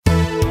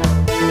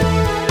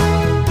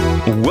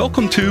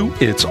Welcome to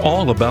It's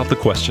All About the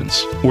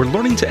Questions, where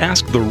learning to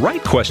ask the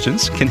right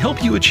questions can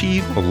help you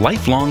achieve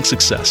lifelong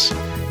success.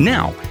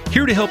 Now,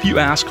 here to help you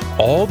ask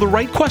all the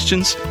right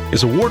questions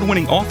is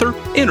award-winning author,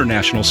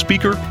 international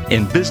speaker,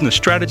 and business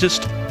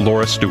strategist,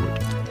 Laura Stewart.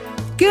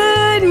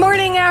 Good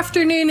morning,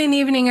 afternoon, and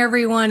evening,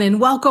 everyone, and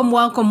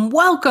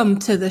welcome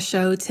to the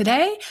show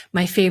today.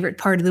 My favorite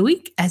part of the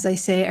week, as I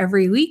say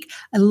every week.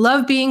 I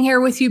love being here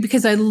with you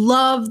because I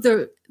love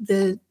the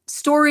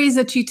stories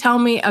that you tell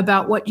me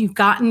about what you've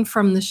gotten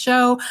from the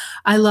show.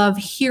 I love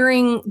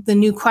hearing the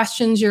new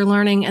questions you're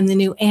learning and the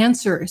new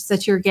answers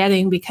that you're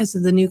getting because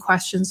of the new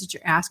questions that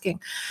you're asking.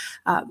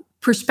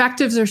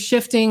 Perspectives are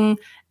shifting,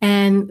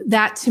 and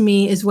that to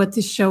me is what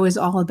this show is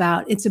all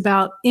about. It's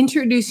about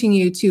introducing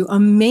you to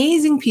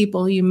amazing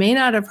people you may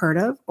not have heard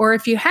of, or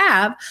if you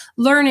have,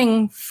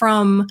 learning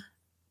from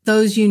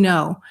those you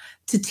know,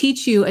 to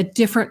teach you a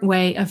different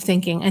way of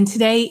thinking. And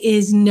today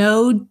is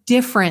no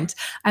different.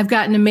 I've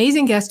got an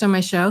amazing guest on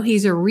my show.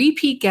 He's a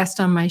repeat guest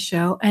on my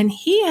show, and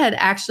he had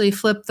actually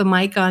flipped the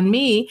mic on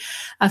me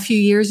a few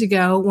years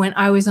ago when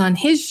I was on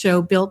his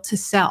show, Built to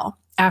Sell,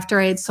 after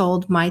I had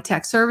sold my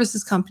tech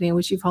services company,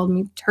 which you've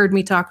heard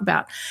me talk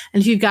about. And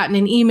if you've gotten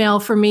an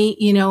email from me,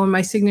 you know, in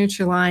my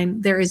signature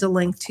line, there is a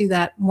link to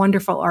that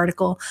wonderful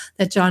article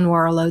that John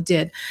Warrillow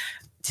did.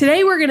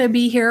 Today, we're going to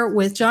be here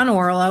with John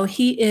Warrillow.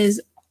 He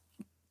is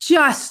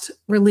just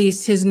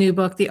released his new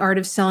book, The Art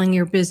of Selling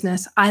Your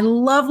Business. I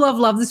love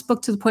this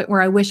book to the point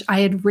where I wish I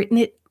had written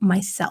it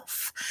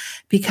myself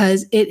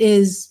because it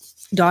is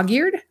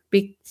dog-eared.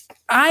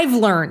 I've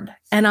learned,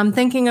 and I'm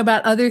thinking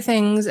about other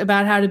things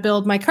about how to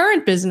build my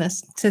current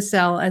business to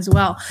sell as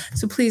well.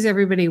 So please,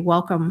 everybody,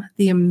 welcome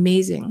the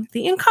amazing,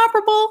 the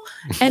incomparable,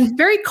 and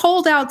very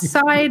cold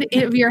outside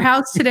of your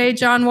house today,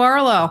 John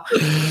Warrillow.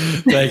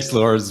 Thanks,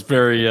 Laura. It's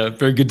very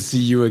good to see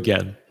you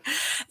again.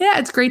 Yeah,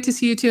 it's great to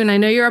see you too. And I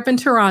know you're up in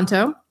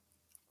Toronto.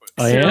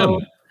 I am,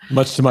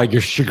 much to my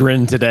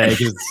chagrin today,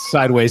 because it's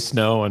sideways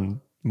snow and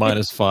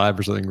 -5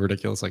 or something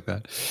ridiculous like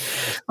that.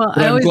 Well,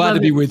 I'm glad to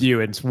be with you.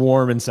 It's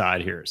warm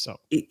inside here.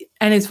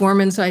 And it's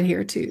warm inside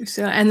here too.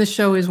 And the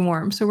show is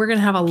warm. So we're going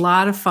to have a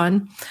lot of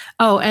fun.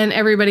 Oh, and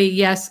everybody,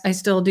 yes, I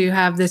still do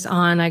have this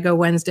on. I go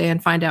Wednesday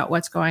and find out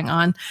what's going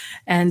on.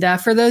 And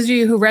for those of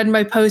you who read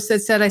my post that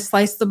said I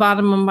sliced the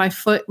bottom of my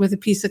foot with a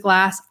piece of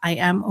glass, I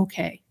am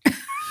okay.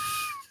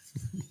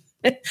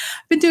 I've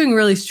been doing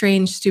really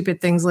strange,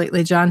 stupid things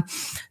lately, John.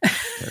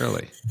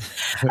 Really?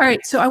 All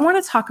right. So I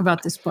want to talk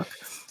about this book,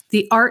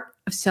 The Art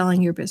of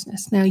Selling Your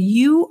Business. Now,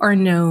 you are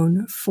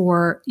known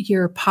for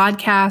your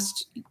podcast,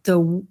 the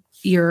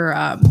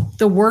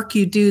work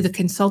you do, the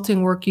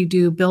consulting work you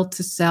do, Built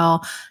to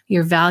Sell,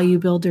 your value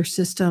builder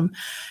system.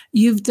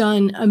 You've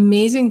done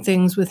amazing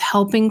things with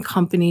helping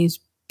companies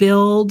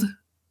build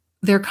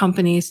their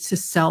companies to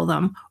sell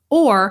them,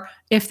 or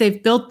if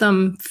they've built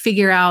them,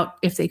 figure out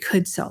if they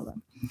could sell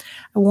them.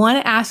 I want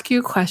to ask you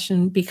a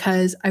question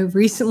because I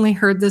recently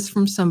heard this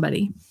from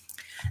somebody.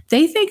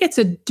 They think it's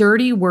a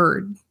dirty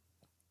word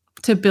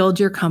to build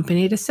your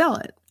company to sell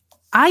it.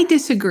 I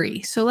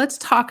disagree. So let's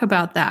talk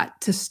about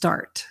that to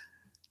start.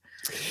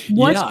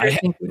 What's your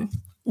thinking?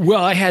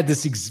 Well, I had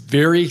this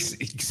very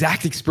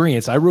exact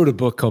experience. I wrote a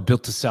book called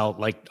Built to Sell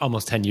like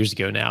almost 10 years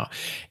ago now.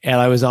 And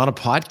I was on a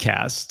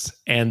podcast,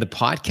 and the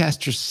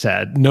podcaster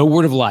said, no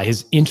word of a lie,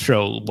 his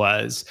intro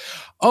was,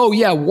 "Oh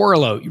yeah,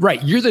 Warrillow,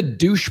 right, you're the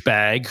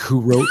douchebag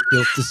who wrote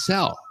Built to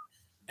Sell."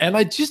 And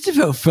I just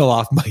about fell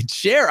off my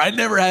chair. I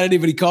never had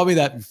anybody call me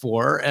that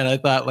before. And I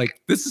thought,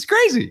 like, this is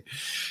crazy.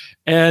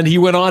 And he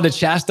went on to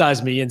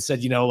chastise me and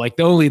said, like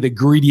only the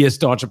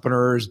greediest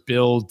entrepreneurs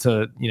build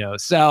to,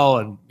 sell.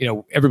 And,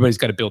 everybody's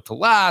got to build to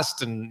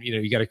last. And,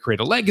 you got to create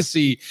a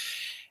legacy.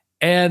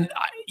 And,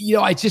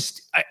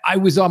 I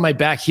was on my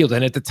back heel.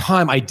 And at the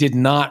time, I did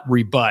not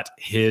rebut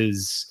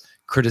his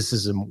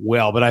criticism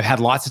well, but I've had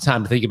lots of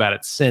time to think about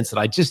it since. And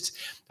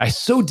I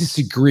so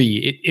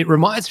disagree. It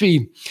reminds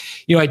me,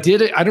 I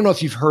don't know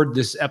if you've heard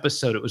this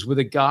episode. It was with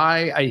a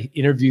guy I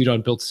interviewed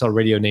on Built to Sell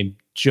Radio named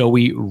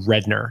Joey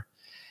Redner.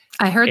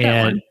 I heard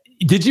that one.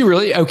 Did you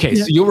really? Okay.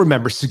 Yeah. So you'll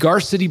remember Cigar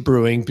City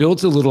Brewing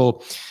builds a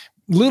little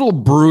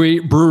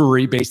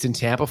brewery based in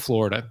Tampa,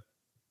 Florida.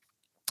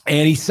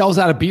 And he sells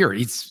out a beer.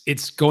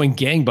 It's going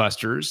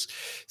gangbusters.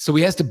 So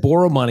he has to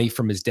borrow money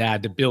from his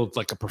dad to build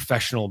like a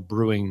professional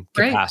brewing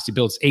capacity. He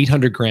builds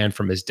 $800,000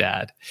 from his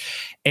dad.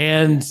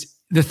 And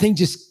the thing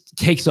just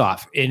takes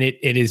off, and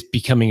it is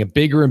becoming a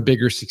bigger and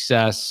bigger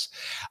success.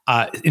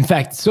 In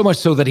fact, so much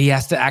so that he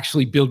has to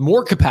actually build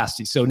more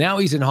capacity. So now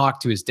he's in hock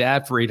to his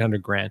dad for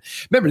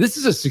 $800,000. Remember, this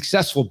is a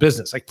successful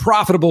business, like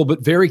profitable, but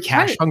very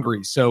cash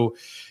hungry. So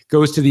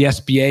goes to the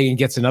SBA and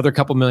gets another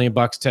couple $1 million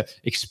to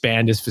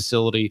expand his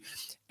facility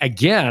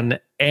again.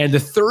 And the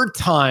third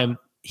time,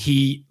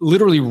 he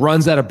literally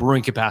runs out of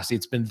brewing capacity.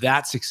 It's been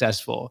that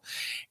successful.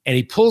 And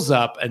he pulls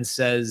up and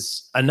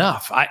says,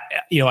 enough. I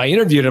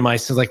interviewed him. I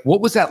said, like,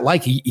 what was that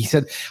like? He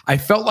said, I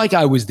felt like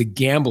I was the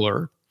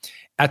gambler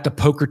at the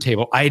poker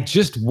table. I had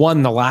just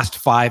won the last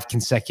 5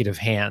 consecutive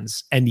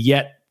hands. And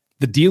yet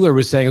the dealer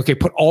was saying, okay,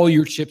 put all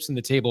your chips in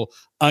the table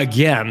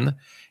again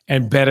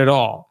and bet it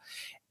all.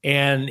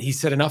 And he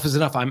said, enough is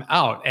enough, I'm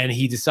out. And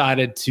he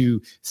decided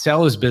to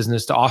sell his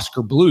business to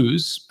Oscar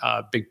Blues,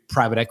 a big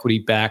private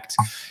equity-backed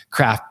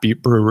craft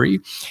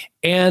brewery.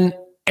 And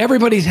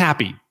everybody's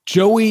happy.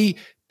 Joey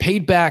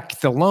paid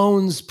back the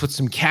loans, put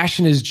some cash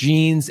in his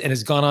jeans, and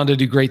has gone on to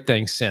do great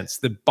things since.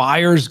 The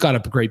buyer's got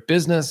a great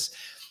business.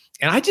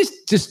 And I just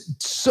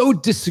so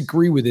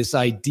disagree with this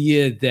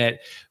idea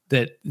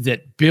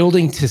that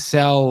building to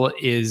sell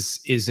is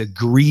a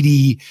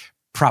greedy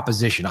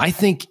proposition. I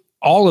think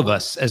all of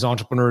us as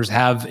entrepreneurs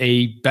have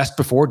a best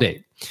before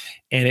date.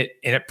 And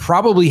it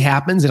probably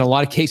happens in a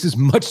lot of cases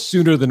much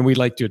sooner than we'd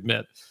like to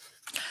admit.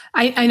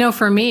 I know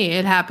for me,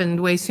 it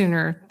happened way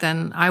sooner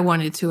than I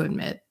wanted to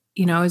admit,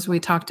 as we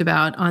talked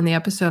about on the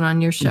episode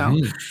on your show.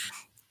 Mm-hmm.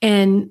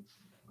 And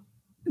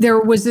there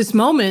was this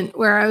moment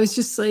where I was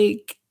just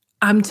like,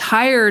 I'm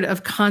tired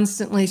of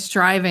constantly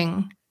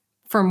striving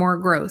for more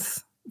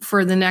growth,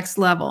 for the next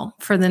level.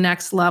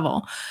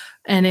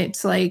 And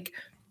it's like,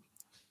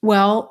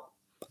 well,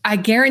 I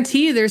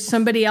guarantee you there's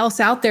somebody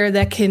else out there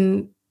that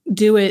can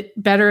do it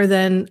better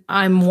than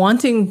I'm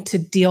wanting to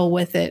deal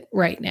with it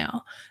right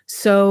now.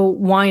 So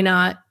why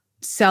not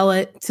sell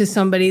it to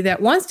somebody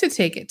that wants to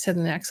take it to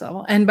the next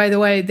level? And by the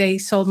way, they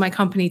sold my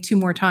company 2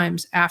 more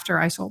times after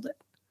I sold it.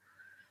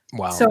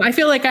 Wow. So I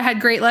feel like I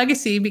had great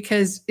legacy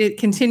because it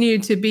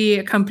continued to be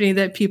a company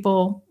that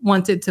people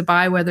wanted to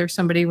buy, whether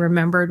somebody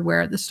remembered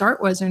where the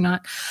start was or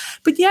not.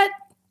 But yet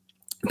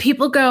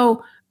people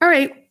go, all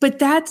right, but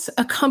that's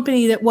a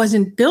company that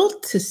wasn't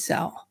built to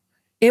sell.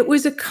 It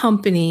was a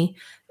company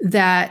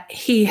that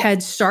he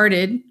had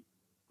started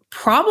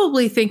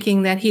probably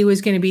thinking that he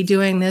was going to be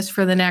doing this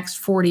for the next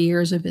 40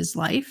 years of his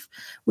life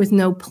with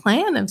no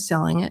plan of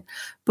selling it.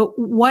 But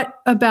what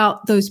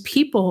about those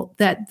people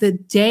that the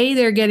day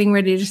they're getting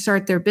ready to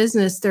start their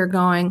business, they're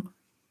going,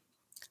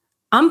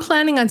 I'm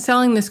planning on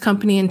selling this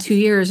company in 2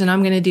 years, and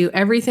I'm going to do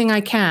everything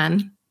I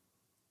can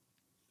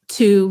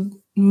to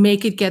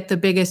make it get the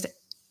biggest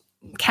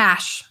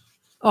cash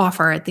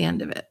offer at the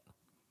end of it.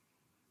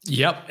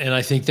 Yep. And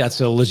I think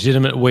that's a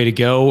legitimate way to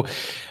go.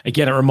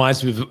 Again, it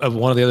reminds me of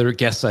one of the other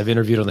guests I've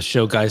interviewed on the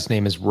show. Guy's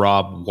name is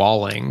Rob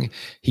Walling.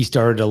 He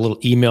started a little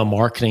email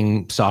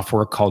marketing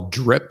software called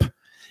Drip,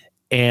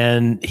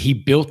 and he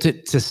built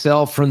it to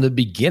sell from the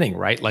beginning,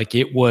 right? Like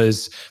it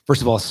was,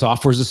 first of all,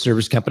 software as a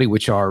service company,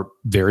 which are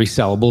very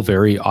sellable,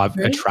 very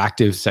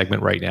attractive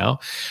segment right now.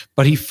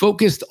 But he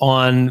focused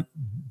on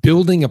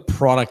building a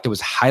product that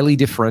was highly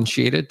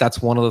differentiated.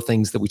 That's one of the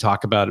things that we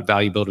talk about at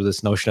Value Builder,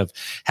 this notion of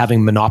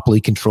having monopoly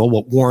control,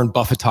 what Warren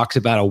Buffett talks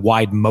about, a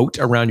wide moat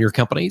around your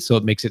company. So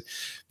it makes it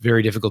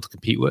very difficult to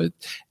compete with.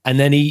 And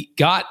then he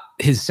got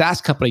his SaaS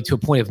company to a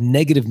point of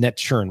negative net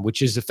churn,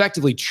 which is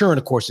effectively churn,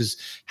 of course, is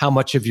how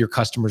much of your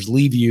customers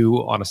leave you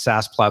on a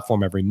SaaS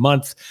platform every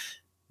month.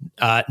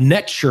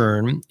 Net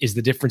churn is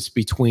the difference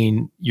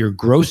between your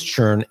gross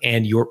churn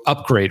and your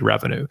upgrade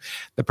revenue,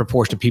 the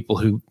proportion of people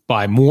who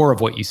buy more of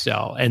what you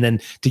sell. And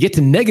then to get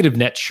to negative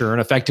net churn,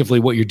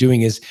 effectively what you're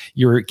doing is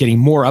you're getting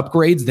more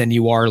upgrades than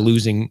you are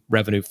losing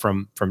revenue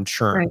from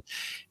churn. Right.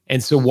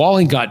 And so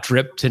Walling got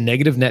Drip to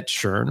negative net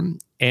churn,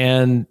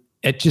 and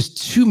at just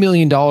 $2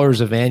 million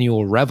of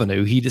annual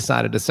revenue, he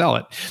decided to sell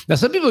it. Now,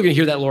 some people are going to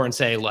hear that, Laura, and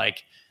say,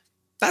 like,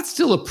 that's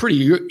still a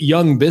pretty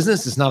young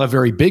business. It's not a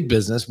very big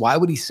business. Why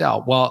would he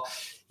sell? Well,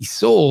 he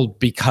sold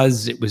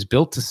because it was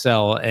built to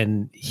sell,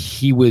 and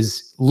he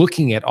was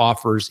looking at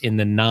offers in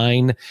the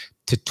 9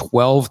 to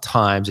 12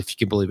 times, if you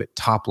can believe it,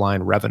 top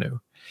line revenue.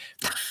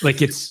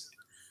 Like it's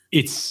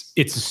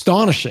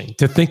astonishing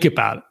to think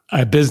about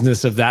a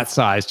business of that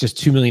size, just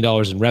 $2 million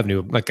in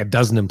revenue, like a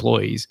dozen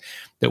employees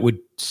that would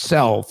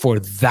sell for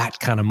that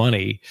kind of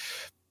money.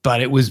 But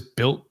it was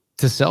built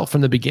to sell from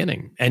the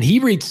beginning. And he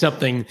reached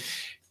something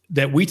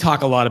that we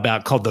talk a lot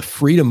about called the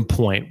freedom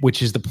point,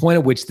 which is the point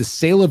at which the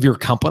sale of your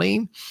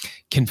company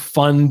can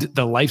fund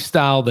the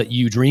lifestyle that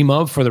you dream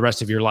of for the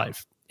rest of your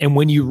life. And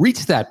when you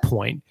reach that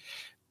point,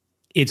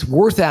 it's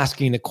worth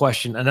asking the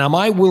question, and am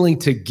I willing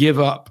to give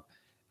up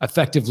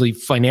effectively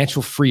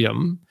financial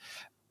freedom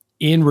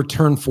in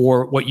return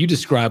for what you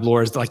described,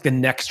 Laura, as like the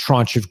next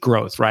tranche of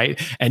growth,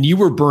 right? And you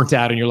were burnt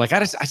out and you're like,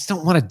 I just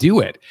don't want to do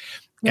it.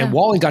 Yeah. And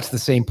Walling got to the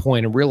same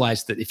point and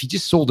realized that if he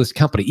just sold his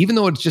company, even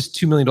though it's just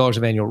 $2 million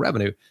of annual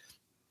revenue,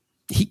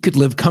 he could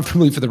live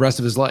comfortably for the rest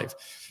of his life.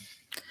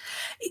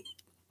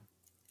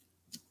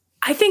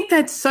 I think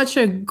that's such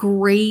a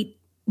great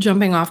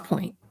jumping off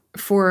point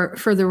for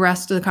the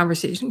rest of the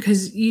conversation,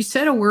 because you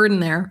said a word in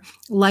there,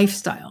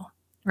 lifestyle,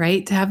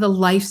 right? To have the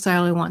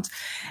lifestyle he wants.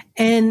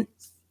 And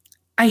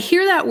I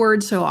hear that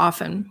word so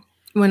often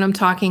when I'm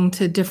talking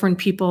to different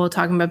people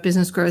talking about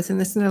business growth and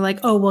this, and they're like,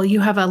 oh, well, you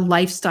have a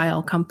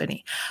lifestyle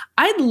company.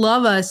 I'd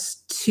love us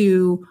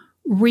to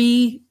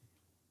redefine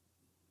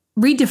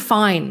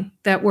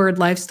that word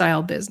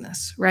lifestyle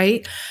business,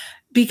 right?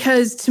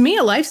 Because to me,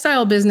 a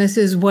lifestyle business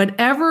is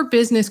whatever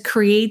business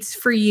creates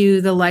for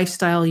you the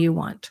lifestyle you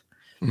want.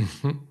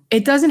 Mm-hmm.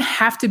 it doesn't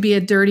have to be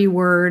a dirty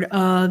word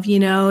of,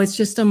 it's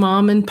just a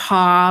mom and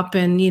pop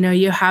and,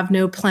 you have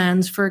no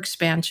plans for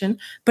expansion,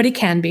 but it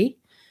can be.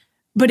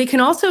 But it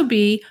can also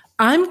be,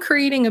 I'm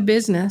creating a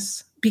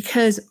business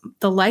because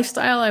the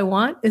lifestyle I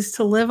want is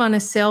to live on a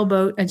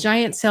sailboat, a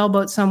giant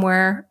sailboat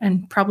somewhere.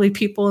 And probably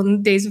people in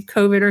the days of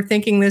COVID are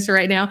thinking this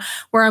right now,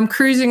 where I'm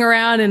cruising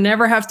around and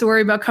never have to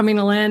worry about coming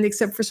to land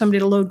except for somebody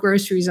to load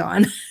groceries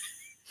on.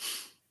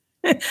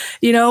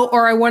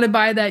 Or I want to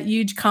buy that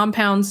huge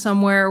compound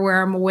somewhere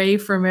where I'm away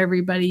from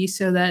everybody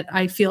so that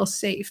I feel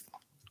safe.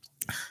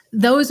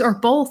 Those are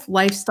both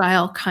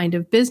lifestyle kind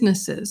of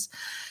businesses,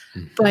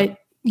 but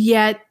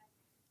yet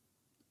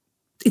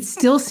it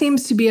still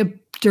seems to be a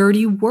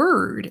dirty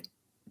word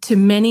to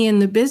many in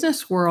the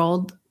business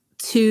world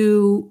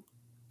to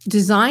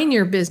design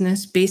your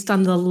business based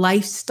on the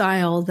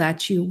lifestyle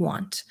that you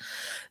want.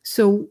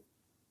 So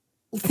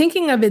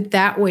thinking of it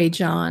that way,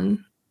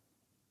 John,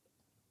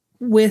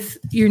 with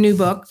your new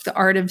book, The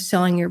Art of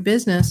Selling Your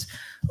Business,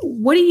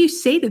 what do you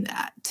say to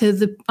that, to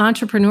the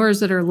entrepreneurs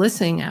that are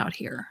listening out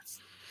here?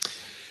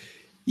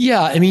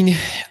 Yeah, I mean,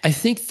 I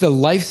think the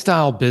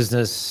lifestyle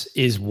business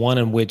is one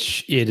in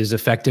which it is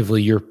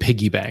effectively your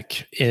piggy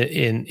bank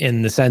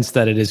in the sense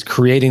that it is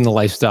creating the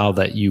lifestyle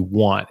that you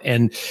want.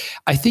 And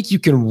I think you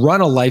can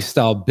run a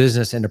lifestyle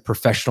business in a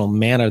professional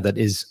manner that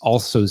is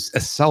also a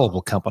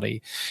sellable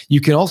company.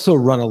 You can also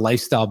run a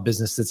lifestyle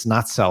business that's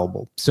not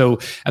sellable. So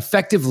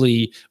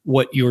effectively,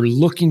 what you're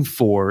looking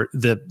for,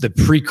 the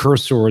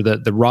precursor,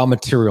 the raw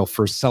material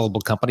for a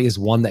sellable company is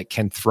one that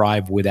can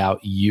thrive without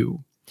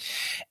you.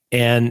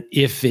 And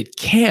if it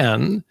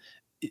can,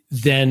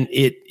 then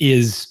it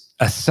is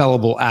a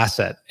sellable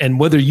asset. And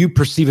whether you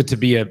perceive it to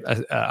be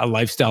a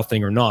lifestyle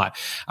thing or not,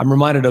 I'm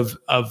reminded of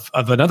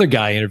another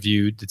guy I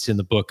interviewed that's in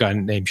the book, a guy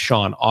named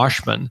Sean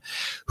Oshman,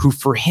 who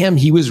for him,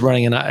 he was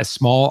running a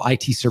small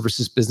IT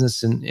services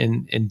business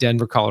in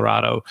Denver,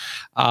 Colorado.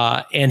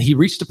 And he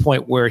reached a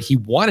point where he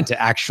wanted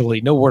to actually,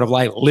 no word of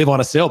lie, live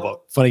on a sailboat.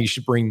 Funny, you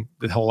should bring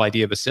the whole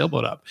idea of a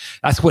sailboat up.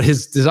 That's what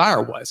his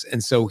desire was.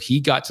 And so he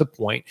got to the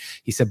point,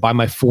 he said, by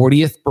my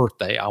 40th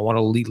birthday, I want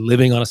to be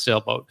living on a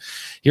sailboat.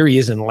 Here he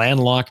is in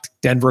landlocked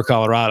Denver,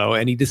 Colorado,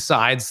 and he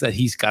decides that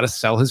he's got to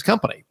sell his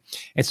company.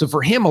 And so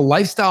for him, a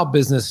lifestyle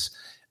business,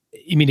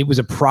 I mean, it was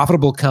a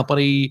profitable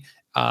company.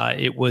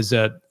 It was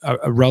a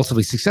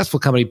relatively successful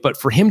company, but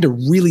for him to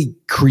really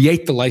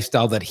create the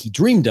lifestyle that he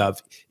dreamed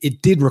of,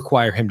 it did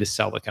require him to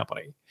sell the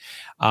company.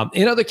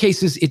 In other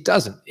cases, it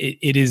doesn't.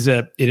 It is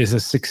a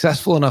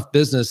successful enough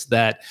business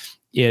that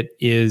it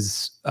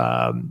is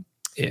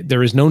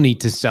there is no need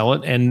to sell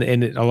it, and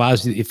it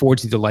allows you, it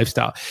affords you the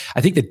lifestyle.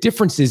 I think the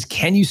difference is,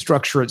 can you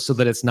structure it so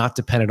that it's not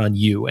dependent on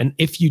you? And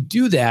if you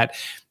do that,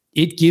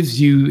 it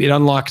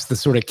unlocks the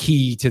sort of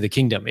key to the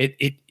kingdom.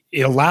 It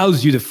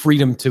allows you the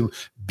freedom to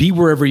be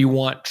wherever you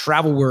want,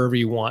 travel wherever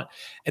you want.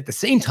 At the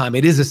same time,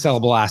 it is a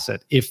sellable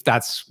asset if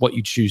that's what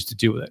you choose to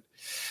do with it.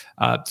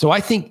 So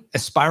I think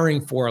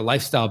aspiring for a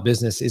lifestyle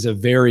business is a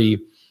very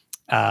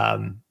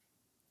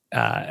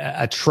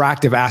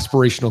attractive,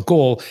 aspirational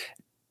goal,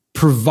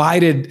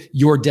 provided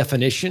your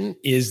definition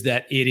is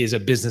that it is a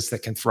business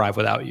that can thrive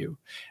without you,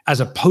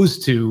 as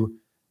opposed to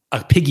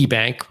a piggy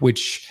bank,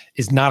 which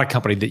is not a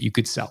company that you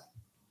could sell.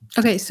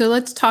 Okay, so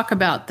let's talk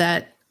about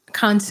that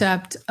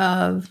concept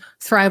of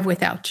thrive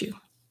without you.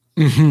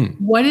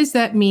 Mm-hmm. What does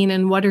that mean,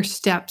 and what are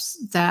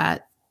steps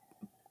that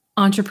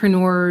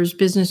entrepreneurs,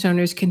 business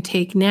owners can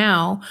take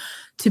now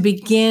to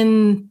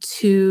begin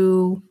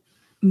to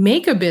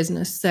make a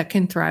business that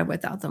can thrive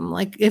without them?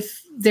 Like,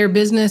 if their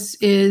business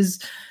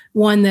is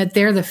one that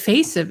they're the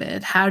face of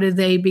it, how do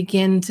they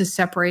begin to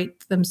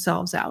separate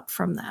themselves out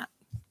from that?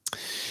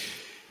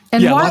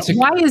 And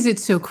why is it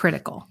so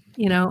critical,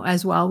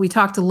 as well? You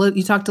talked a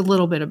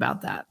little bit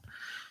about that.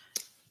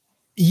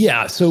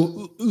 Yeah.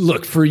 So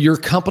look, for your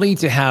company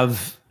to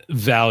have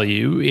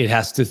value, it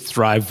has to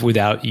thrive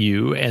without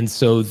you. And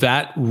so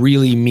that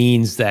really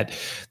means that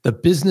the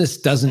business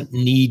doesn't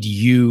need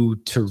you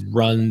to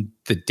run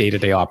the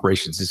day-to-day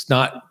operations.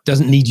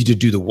 Doesn't need you to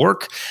do the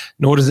work,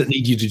 nor does it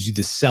need you to do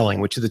the selling,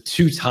 which are the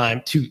two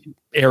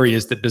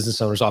areas that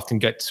business owners often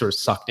get sort of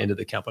sucked into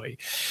the company.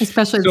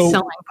 Especially the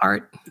selling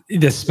part.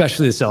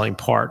 Especially the selling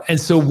part. And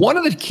so one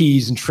of the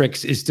keys and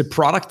tricks is to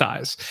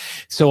productize.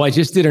 So I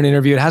just did an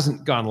interview. It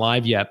hasn't gone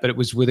live yet, but it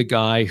was with a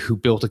guy who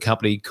built a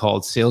company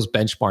called Sales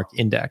Benchmark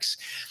Index.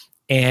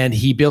 And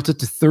he built it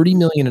to 30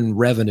 million in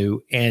revenue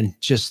and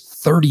just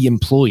 30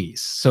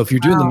 employees. So if you're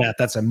doing the math,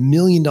 that's $1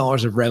 million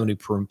of revenue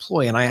per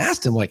employee. And I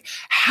asked him, like,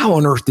 how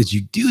on earth did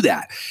you do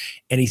that?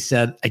 And he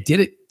said, I did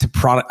it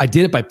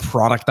by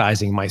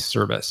productizing my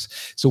service.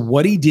 So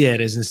what he did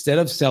is, instead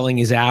of selling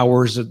his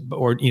hours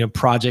or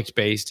project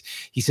based,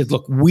 he said,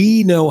 look,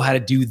 we know how to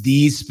do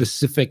these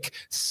specific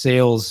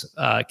sales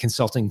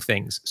consulting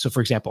things. So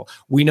for example,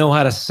 we know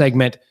how to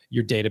segment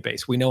your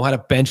database. We know how to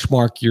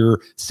benchmark your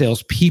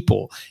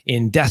salespeople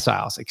in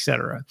deciles, et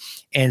cetera.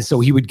 And so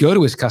he would go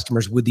to his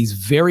customers with these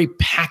very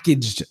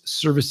packaged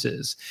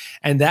services.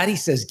 And that, he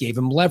says, gave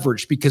him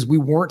leverage, because we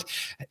weren't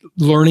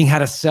learning how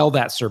to sell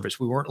that service.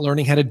 We weren't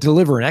learning how to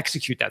deliver and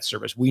execute that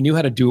service. We knew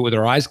how to do it with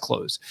our eyes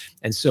closed.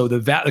 And so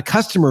the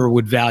customer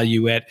would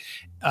value it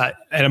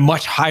at a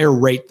much higher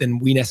rate than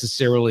we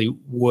necessarily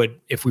would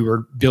if we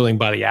were billing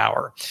by the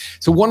hour.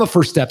 So one of the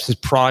first steps is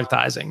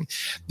productizing.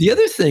 The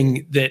other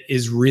thing that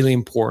is really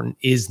important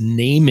is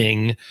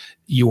naming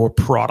your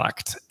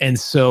product. And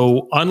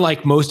so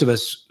unlike most of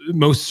us,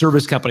 most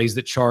service companies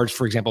that charge,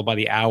 for example, by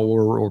the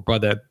hour or by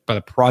the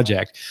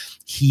project,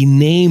 he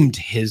named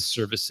his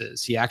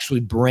services. He actually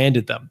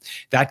branded them.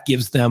 That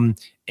gives them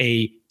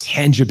a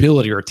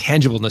tangibility or a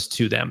tangibleness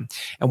to them.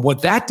 And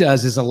what that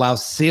does is allow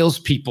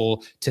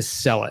salespeople to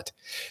sell it.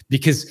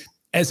 Because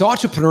as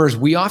entrepreneurs,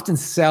 we often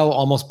sell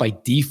almost by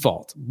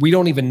default. We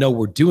don't even know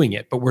we're doing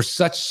it, but we're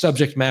such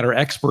subject matter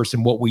experts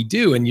in what we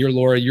do. And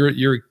Laura,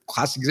 you're a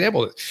classic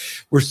example of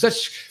this. We're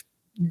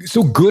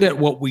so good at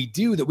what we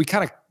do that we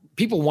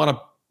people want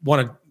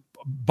to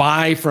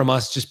buy from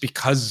us just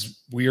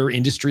because we're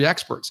industry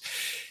experts.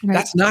 Right.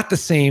 That's not the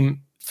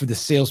same for the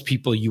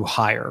salespeople you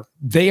hire.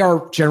 They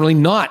are generally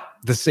not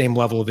the same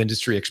level of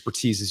industry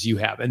expertise as you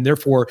have. And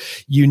therefore,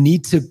 you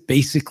need to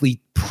basically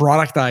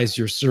productize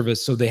your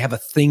service so they have a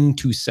thing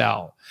to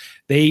sell.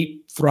 They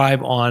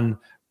thrive on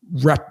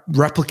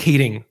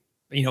replicating,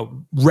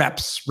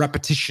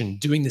 repetition,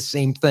 doing the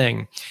same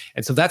thing.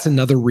 And so that's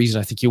another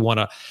reason I think you want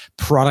to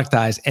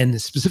productize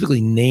and specifically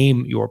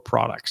name your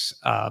products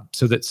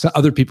so that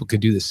other people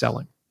can do the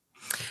selling.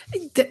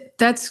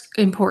 That's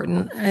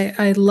important.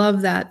 I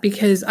love that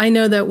because I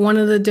know that one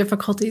of the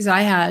difficulties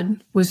I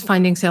had was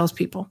finding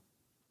salespeople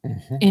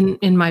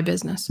in my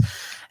business.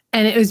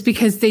 And it was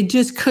because they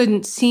just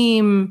couldn't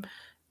seem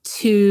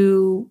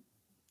to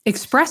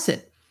express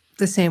it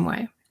the same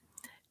way.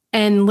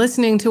 And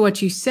listening to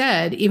what you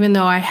said, even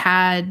though I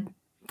had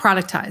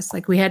productized,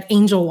 like we had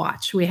Angel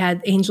Watch, we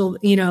had Angel,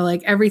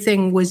 like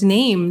everything was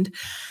named,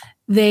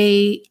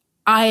 I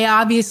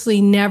obviously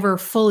never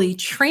fully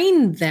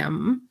trained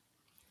them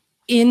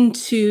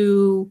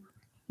into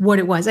what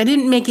it was. I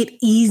didn't make it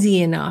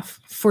easy enough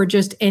for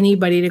just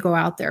anybody to go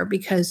out there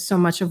because so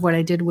much of what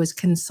I did was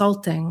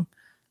consulting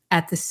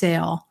at the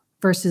sale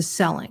versus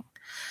selling.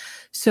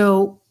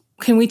 So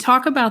can we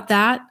talk about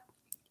that?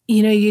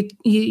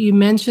 You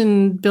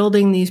mentioned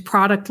building these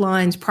product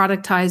lines,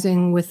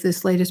 productizing with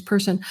this latest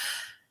person.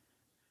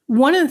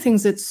 One of the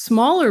things that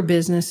smaller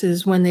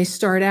businesses, when they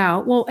start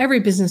out, well, every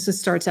business that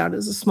starts out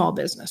as a small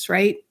business,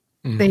 right?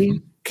 Mm-hmm. They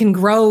can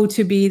grow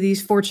to be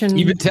these Fortune.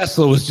 Even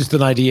Tesla was just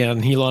an idea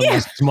in Elon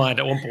Musk's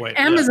mind at one point.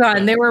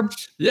 Amazon, they were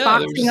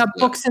boxing up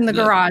books in the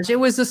garage. It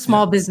was a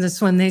small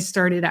business when they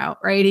started out,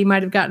 right? He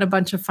might have gotten a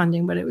bunch of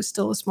funding, but it was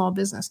still a small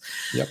business.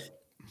 Yep.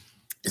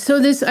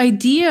 So this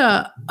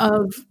idea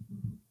of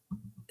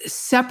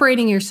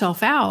separating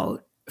yourself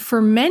out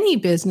for many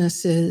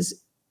businesses,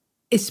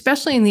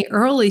 especially in the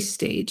early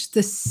stage,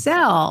 the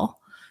sell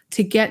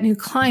to get new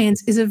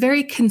clients is a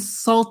very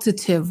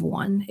consultative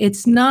one.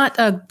 It's not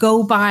a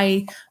go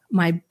buy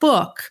my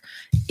book.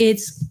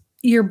 It's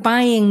you're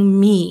buying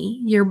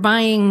me, you're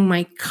buying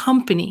my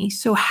company.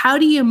 So how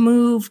do you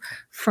move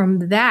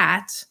from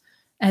that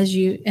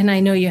and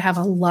I know you have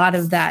a lot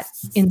of that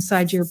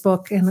inside your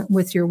book and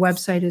with your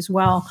website as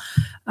well.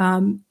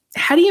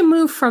 How do you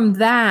move from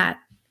that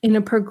in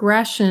a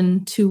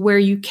progression to where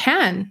you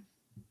can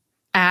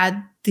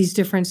add these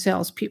different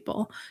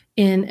salespeople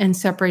in and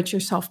separate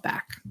yourself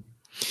back?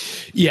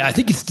 Yeah, I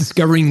think it's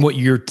discovering what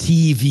your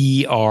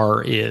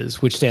TVR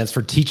is, which stands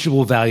for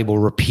teachable, valuable,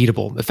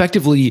 repeatable.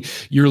 Effectively,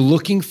 you're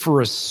looking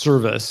for a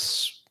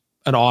service,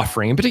 an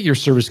offering, in particular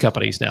service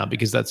companies now,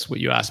 because that's what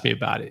you asked me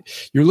about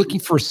it. You're looking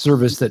for a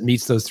service that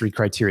meets those three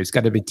criteria. It's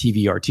got to be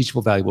TVR,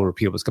 teachable, valuable,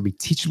 repeatable. It's got to be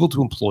teachable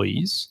to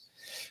employees.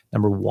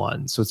 Number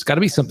one. So it's got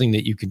to be something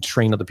that you can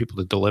train other people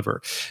to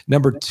deliver.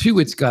 Number two,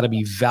 it's got to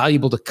be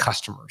valuable to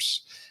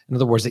customers. In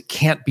other words, it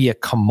can't be a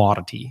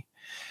commodity.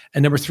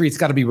 And number three, it's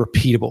got to be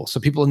repeatable. So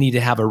people need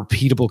to have a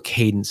repeatable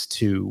cadence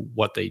to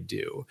what they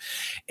do.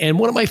 And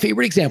one of my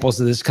favorite examples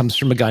of this comes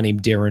from a guy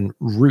named Darren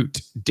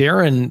Root.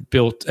 Darren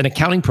built an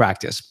accounting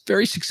practice,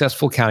 very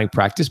successful accounting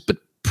practice, but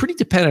pretty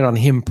dependent on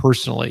him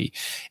personally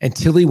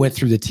until he went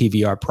through the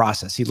TVR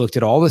process. He looked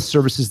at all the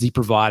services that he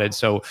provided.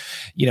 So,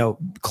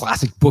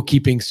 classic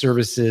bookkeeping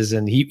services,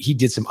 and he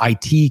did some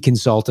IT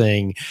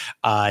consulting.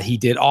 He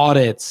did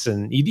audits,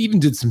 and he even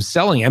did some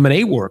selling,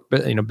 M&A work,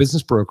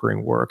 business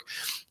brokering work.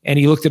 And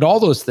he looked at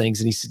all those things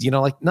and he said,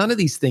 none of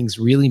these things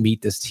really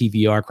meet this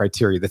TVR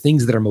criteria. The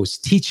things that are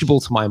most teachable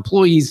to my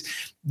employees,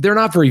 they're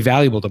not very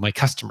valuable to my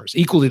customers.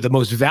 Equally, the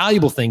most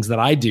valuable things that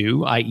I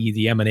do, i.e.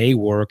 the M&A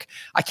work,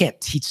 I can't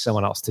teach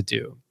someone else to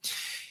do.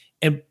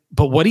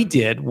 But what he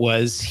did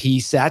was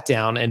he sat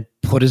down and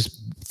put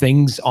his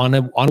things on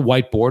a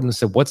whiteboard and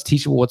said, what's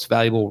teachable, what's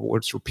valuable,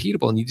 what's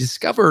repeatable? And he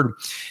discovered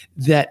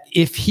that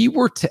if he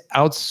were to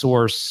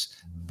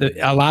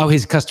allow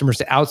his customers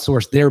to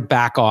outsource their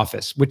back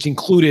office, which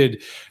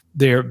included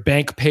their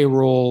bank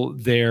payroll,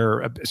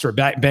 their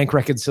bank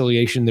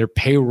reconciliation, their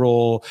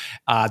payroll,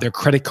 their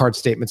credit card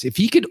statements. If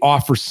he could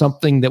offer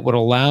something that would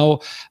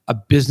allow a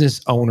business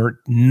owner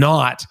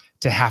not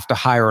to have to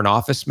hire an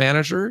office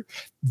manager,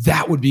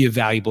 that would be a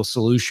valuable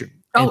solution.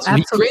 Oh, and so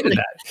absolutely. he created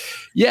that.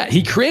 Yeah,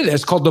 he created it.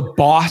 It's called the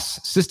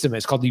BOSS system.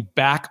 It's called the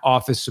back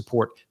office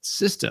support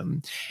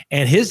system.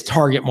 And his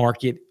target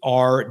market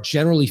are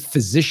generally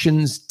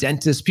physicians,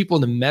 dentists, people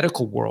in the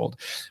medical world,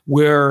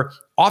 where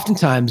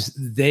oftentimes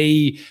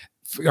they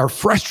are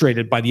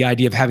frustrated by the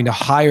idea of having to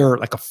hire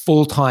like a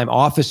full-time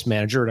office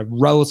manager at a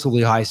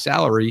relatively high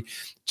salary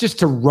just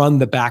to run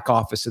the back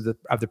office of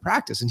the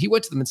practice. And he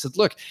went to them and said,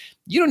 look,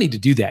 you don't need to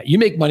do that. You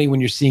make money when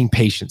you're seeing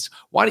patients.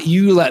 Why don't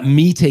you let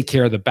me take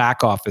care of the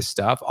back office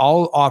stuff?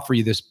 I'll offer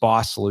you this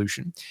BOSS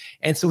solution.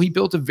 And so he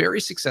built a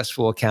very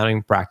successful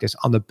accounting practice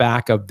on the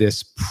back of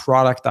this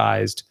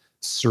productized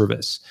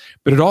service.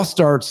 But it all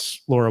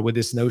starts, Laura, with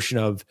this notion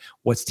of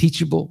what's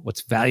teachable,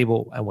 what's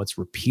valuable, and what's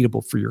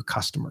repeatable for your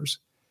customers.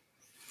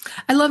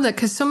 I love that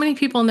because so many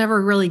people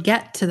never really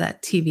get to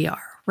that TVR,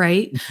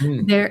 right?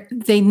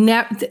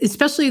 Mm-hmm.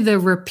 Especially the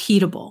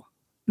repeatable.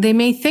 They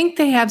may think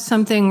they have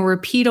something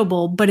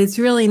repeatable, but it's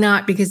really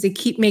not because they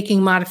keep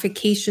making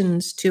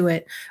modifications to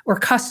it or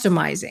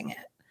customizing it.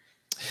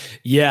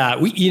 Yeah,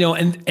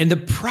 and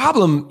the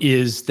problem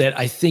is that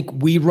I think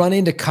we run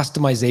into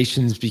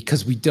customizations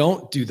because we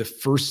don't do the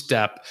first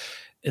step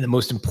and the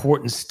most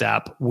important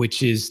step,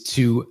 which is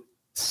to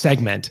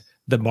segment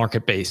the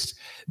market base.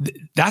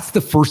 That's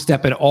the first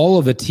step in all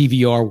of the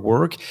TVR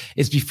work,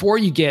 is before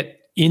you get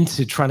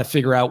into trying to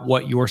figure out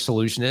what your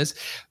solution is,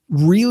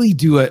 really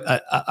do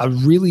a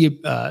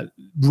really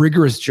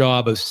rigorous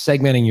job of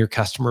segmenting your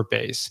customer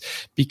base,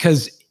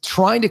 because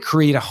trying to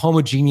create a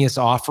homogeneous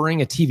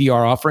offering, a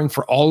TVR offering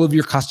for all of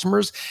your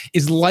customers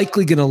is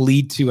likely going to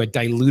lead to a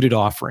diluted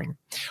offering.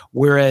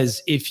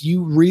 Whereas if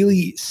you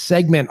really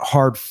segment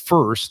hard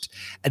first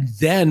and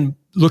then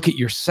look at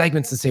your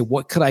segments and say,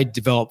 what could I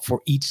develop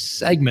for each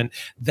segment?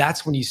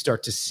 That's when you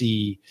start to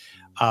see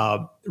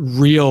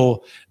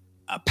real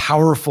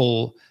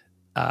powerful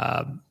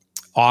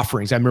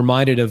offerings. I'm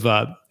reminded of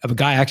a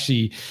guy I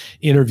actually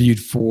interviewed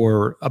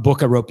for a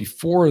book I wrote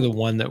before the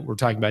one that we're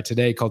talking about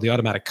today called The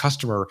Automatic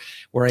Customer,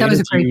 where that was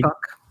a great book.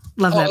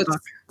 Love that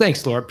book.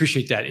 Thanks, Laura.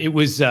 Appreciate that. It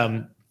was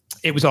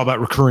all about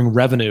recurring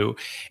revenue.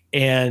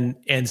 And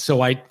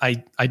so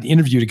I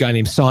interviewed a guy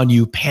named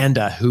Sanyu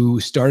Panda, who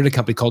started a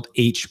company called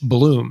H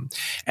Bloom,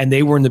 and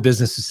they were in the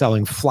business of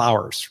selling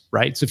flowers,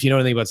 right? So if you know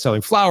anything about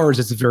selling flowers,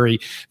 it's a very,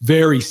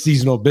 very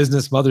seasonal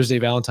business. Mother's Day,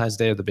 Valentine's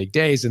Day are the big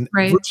days, and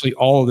virtually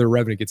all of their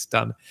revenue gets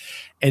done.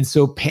 And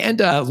so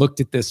Panda looked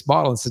at this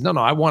model and said, no,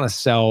 I want to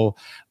sell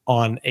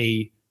on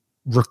a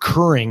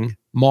recurring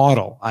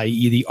model,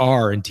 i.e. the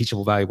R in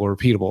teachable, valuable,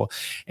 repeatable.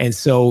 And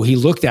so he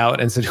looked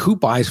out and said, who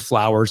buys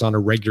flowers on a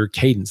regular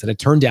cadence? And it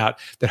turned out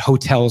that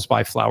hotels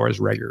buy flowers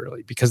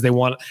regularly because they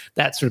want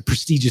that sort of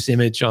prestigious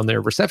image on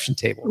their reception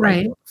table,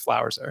 right? Where the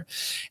flowers are.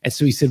 And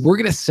so he said, we're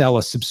going to sell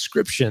a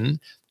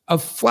subscription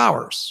of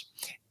flowers.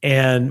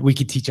 And we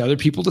could teach other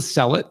people to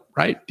sell it,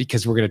 right?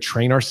 Because we're going to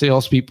train our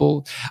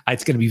salespeople.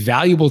 It's going to be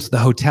valuable to the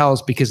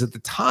hotels because at the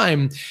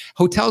time,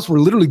 hotels were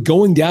literally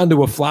going down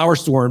to a flower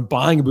store and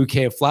buying a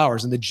bouquet of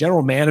flowers. And the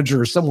general manager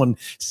or someone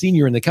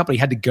senior in the company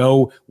had to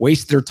go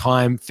waste their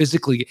time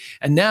physically.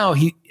 And now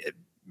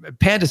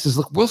Panda says,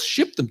 look, we'll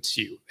ship them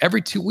to you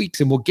every 2 weeks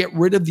and we'll get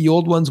rid of the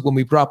old ones when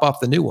we drop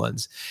off the new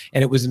ones.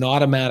 And it was an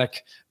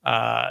automatic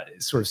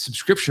sort of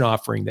subscription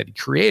offering that he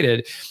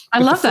created. I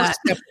love that.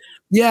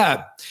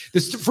 Yeah. The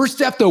first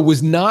step, though,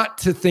 was not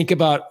to think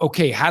about,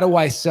 okay, how do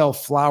I sell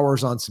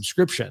flowers on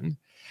subscription,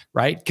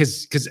 right?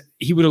 Because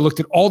he would have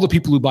looked at all the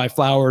people who buy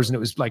flowers, and it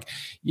was like,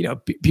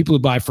 people who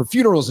buy for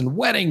funerals and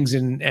weddings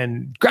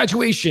and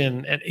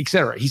graduation, and et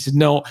cetera. He said,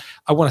 no,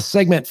 I want to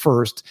segment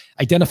first,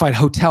 identified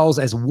hotels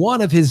as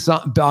one of his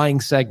buying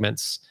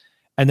segments,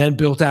 and then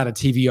built out a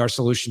TVR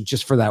solution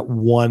just for that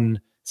one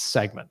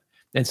segment.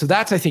 And so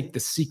that's, I think, the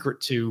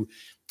secret to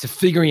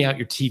figuring out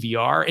your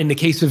TVR. In the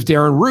case of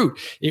Darren Root,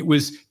 it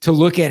was to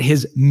look at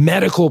his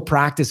medical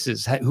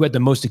practices who had the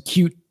most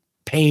acute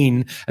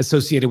pain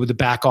associated with the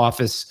back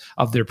office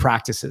of their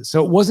practices.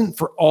 So it wasn't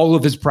for all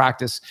of his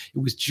practice. It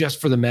was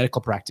just for the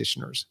medical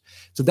practitioners.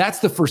 So that's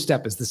the first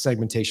step, is the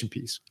segmentation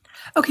piece.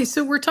 Okay,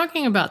 so we're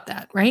talking about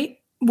that, right?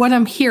 What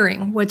I'm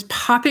hearing, what's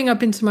popping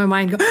up into my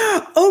mind,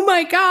 oh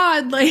my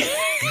God, like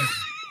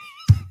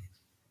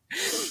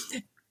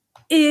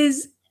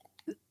is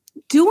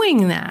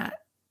doing that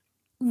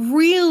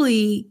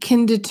really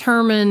can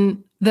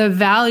determine the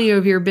value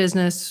of your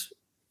business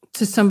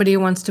to somebody who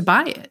wants to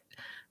buy it.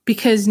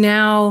 Because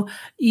now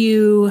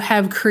you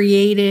have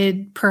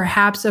created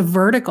perhaps a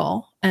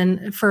vertical.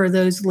 And for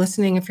those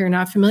listening, if you're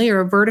not familiar,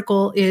 a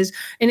vertical is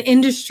an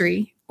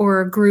industry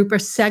or a group or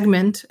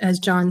segment, as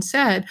John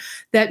said,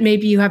 that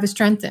maybe you have a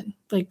strength in.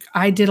 Like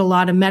I did a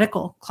lot of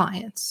medical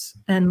clients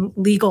and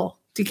legal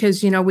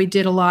because, we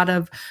did a lot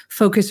of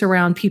focus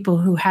around people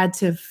who had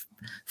to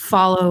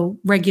follow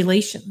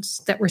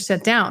regulations that were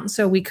set down.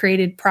 So we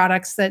created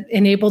products that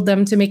enabled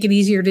them to make it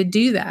easier to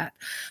do that,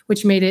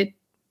 which made it,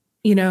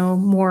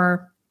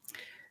 more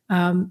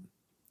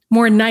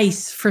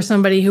nice for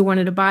somebody who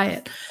wanted to buy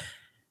it.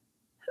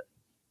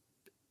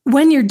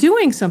 When you're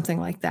doing something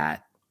like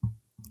that,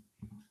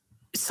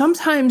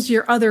 sometimes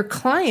your other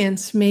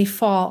clients may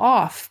fall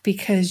off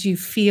because you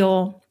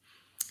feel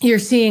you're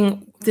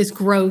seeing this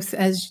growth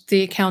as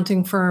the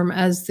accounting firm,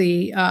 as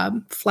the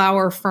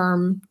flower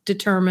firm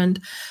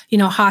determined,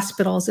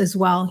 hospitals as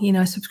well,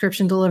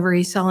 subscription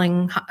delivery,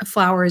 selling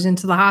flowers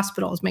into the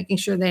hospitals, making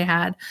sure they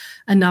had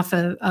enough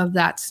of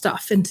that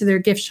stuff into their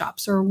gift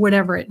shops or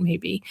whatever it may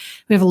be.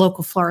 We have a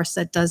local florist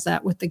that does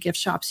that with the gift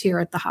shops here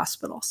at the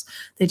hospitals.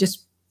 They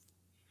just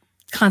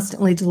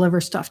constantly deliver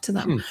stuff to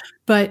them.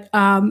 But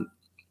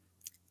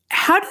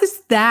how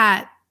does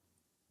that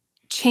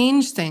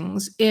change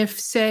things if,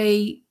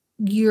 say,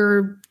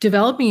 you're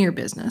developing your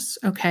business,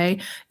 okay?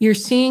 You're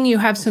seeing you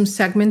have some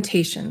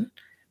segmentation,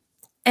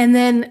 and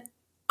then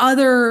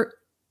other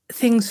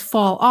things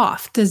fall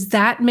off. Does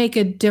that make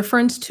a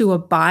difference to a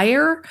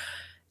buyer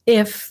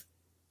if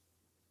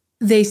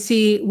they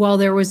see, well,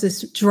 there was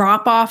this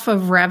drop off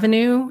of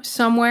revenue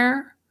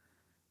somewhere?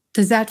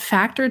 Does that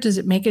factor? Does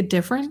it make a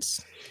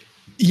difference?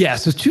 Yeah,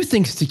 so two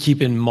things to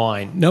keep in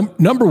mind.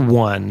 Number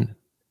one,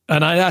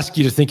 and I'd ask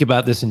you to think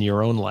about this in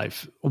your own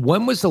life.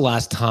 When was the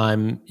last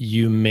time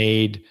you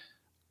made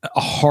a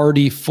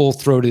hearty,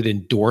 full-throated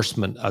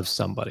endorsement of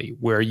somebody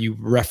where you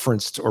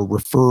referenced or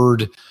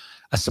referred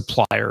a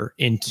supplier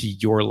into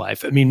your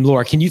life? I mean,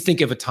 Laura, can you think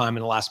of a time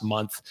in the last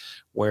month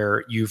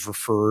where you've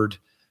referred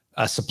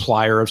a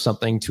supplier of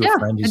something to a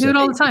friend? I do it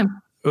all the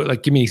time.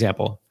 Like, give me an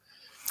example.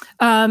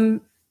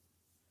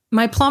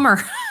 My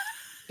plumber.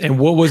 And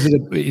what was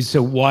it?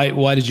 So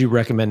why did you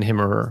recommend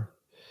him or her?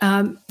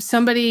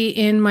 Somebody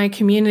in my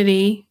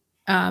community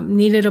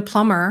needed a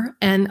plumber,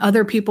 and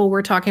other people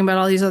were talking about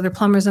all these other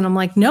plumbers. And I'm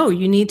like, no,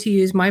 you need to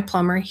use my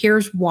plumber.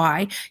 Here's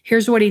why.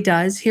 Here's what he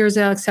does. Here's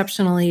how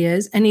exceptional he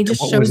is. And he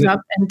just shows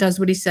up and does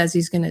what he says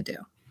he's going to do.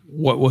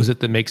 What was it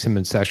that makes him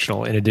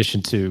exceptional in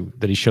addition to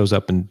that he shows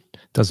up and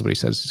does what he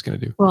says he's going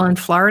to do? Well, in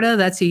Florida,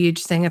 that's a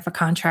huge thing. If a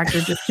contractor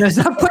just shows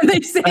up when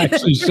they say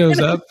actually shows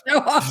up.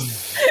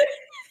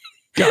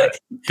 Got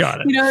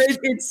it.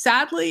 It's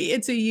sadly,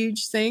 it's a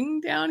huge thing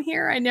down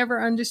here. I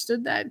never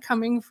understood that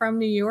coming from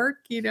New York,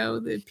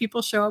 that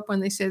people show up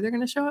when they say they're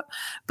going to show up.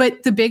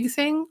 But the big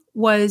thing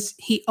was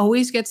he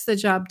always gets the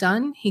job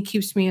done. He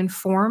keeps me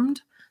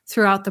informed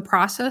throughout the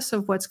process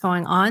of what's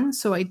going on,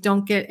 so I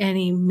don't get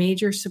any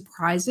major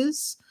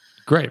surprises.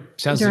 Great.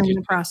 During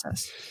the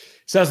process.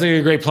 Sounds like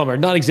a great plumber.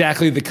 Not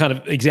exactly the kind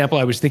of example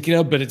I was thinking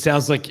of, but it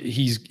sounds like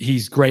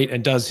he's great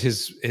and does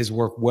his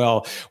work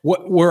well.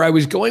 Where I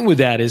was going with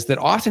that is that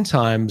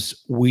oftentimes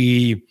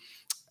we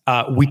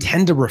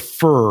tend to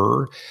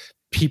refer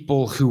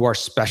people who are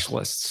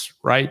specialists,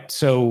 right?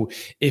 So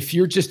if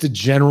you're just a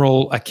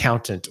general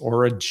accountant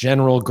or a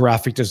general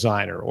graphic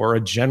designer or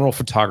a general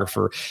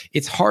photographer,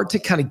 it's hard to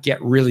kind of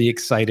get really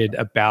excited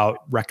about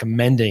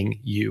recommending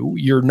you.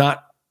 You're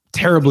not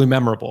terribly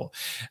memorable.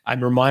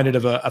 I'm reminded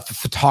of a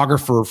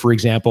photographer, for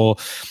example,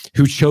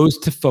 who chose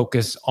to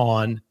focus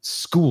on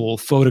school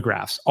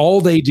photographs. All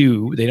they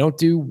don't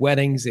do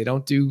weddings, they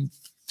don't do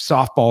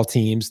softball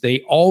teams.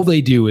 All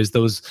they do is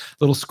those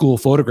little school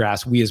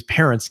photographs we as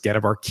parents get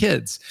of our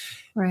kids.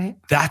 Right.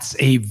 That's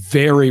a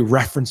very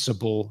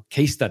referenceable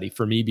case study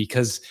for me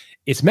because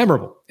it's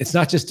memorable. It's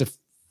not just a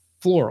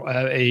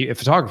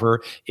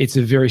photographer, it's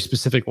a very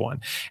specific one.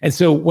 And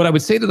so what I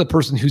would say to the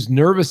person who's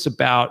nervous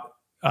about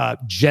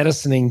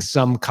jettisoning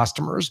some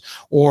customers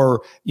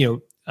or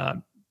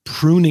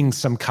pruning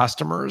some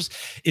customers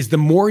is the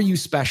more you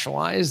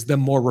specialize, the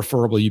more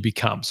referable you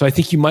become. So I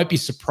think you might be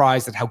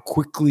surprised at how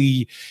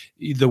quickly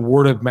the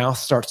word of mouth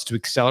starts to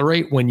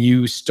accelerate when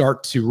you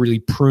start to really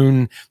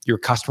prune your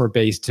customer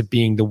base to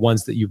being the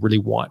ones that you really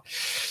want.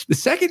 The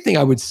second thing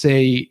I would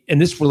say,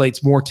 and this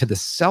relates more to the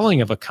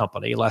selling of a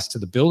company, less to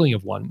the building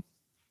of one,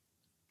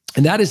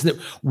 and that is that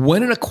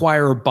when an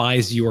acquirer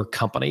buys your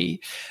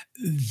company,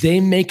 they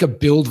make a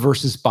build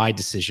versus buy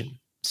decision.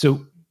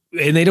 So,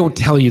 and they don't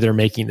tell you they're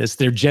making this.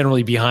 They're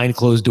generally behind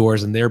closed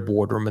doors in their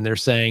boardroom, and they're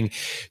saying,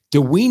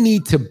 do we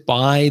need to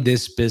buy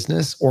this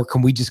business or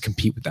can we just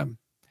compete with them?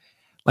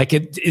 Like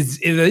is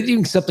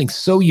doing something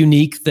so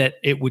unique that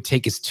it would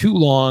take us too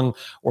long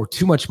or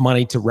too much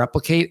money to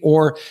replicate?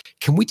 Or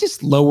can we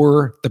just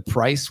lower the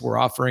price we're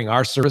offering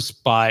our service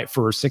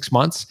for 6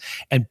 months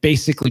and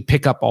basically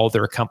pick up all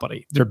their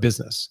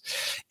business?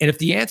 And if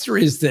the answer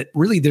is that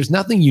really there's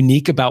nothing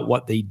unique about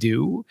what they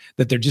do,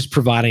 that they're just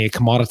providing a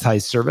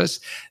commoditized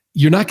service,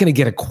 you're not going to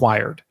get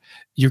acquired.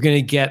 You're going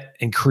to get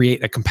and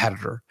create a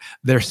competitor.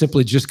 They're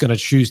simply just going to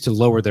choose to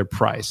lower their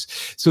price.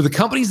 So the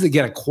companies that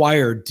get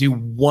acquired do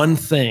one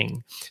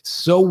thing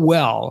so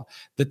well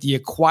that the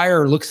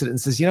acquirer looks at it and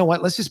says, you know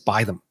what, let's just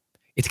buy them.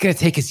 It's going to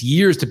take us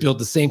years to build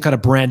the same kind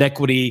of brand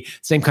equity,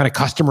 same kind of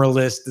customer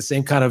list, the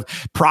same kind of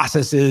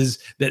processes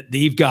that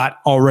they've got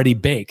already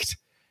baked.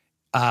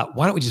 Why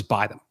don't we just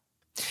buy them?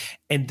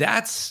 And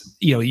that's,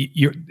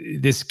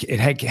 it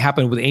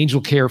happened with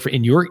Angel Care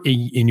in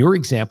your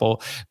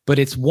example, but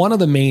it's one of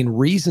the main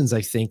reasons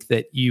I think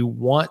that you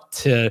want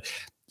to,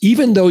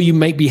 even though you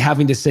might be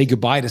having to say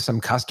goodbye to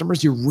some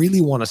customers, you really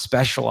want to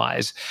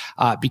specialize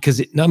because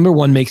it, number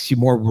one, makes you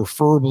more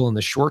referable in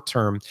the short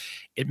term.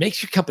 It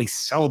makes your company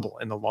sellable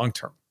in the long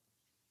term.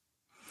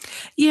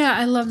 Yeah,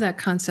 I love that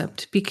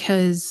concept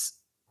because,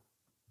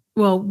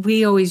 well,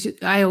 I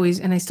always,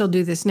 and I still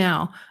do this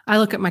now. I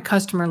look at my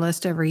customer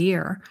list every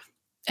year,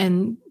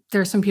 and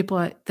there are some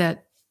people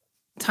that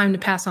time to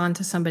pass on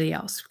to somebody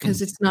else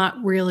because it's not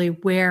really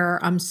where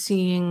I'm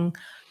seeing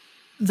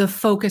the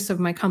focus of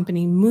my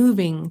company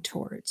moving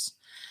towards.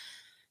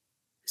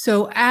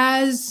 So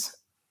as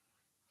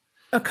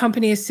a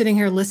company is sitting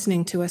here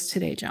listening to us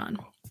today, John,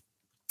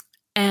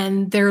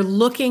 and they're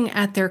looking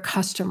at their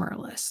customer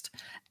list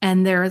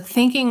and they're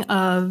thinking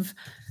of,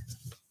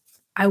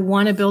 I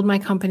want to build my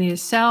company to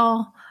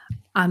sell.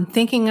 I'm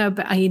thinking of,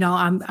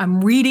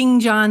 I'm reading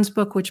John's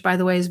book, which by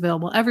the way is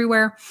available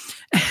everywhere.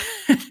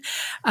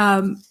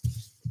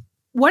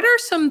 What are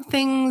some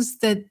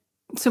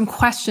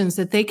questions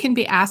that they can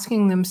be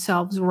asking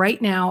themselves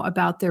right now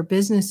about their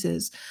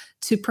businesses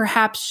to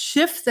perhaps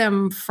shift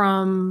them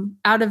from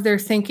out of their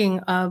thinking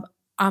of,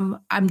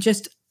 I'm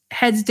just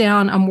heads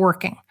down, I'm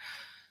working,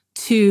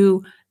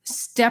 to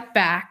step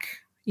back,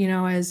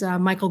 as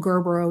Michael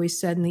Gerber always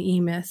said in the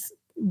E-Myth,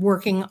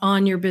 working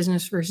on your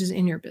business versus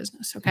in your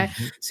business. Okay.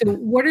 Mm-hmm. So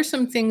what are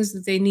some things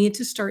that they need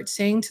to start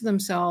saying to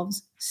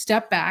themselves,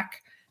 step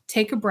back,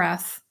 take a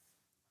breath,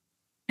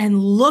 and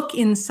look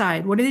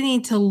inside? What do they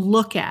need to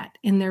look at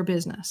in their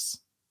business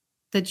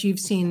that you've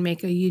seen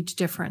make a huge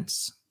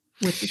difference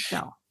with the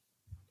show?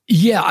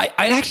 Yeah,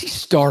 I'd actually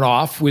start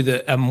off with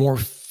a more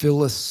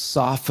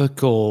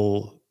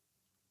philosophical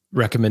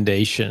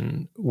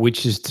recommendation,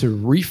 which is to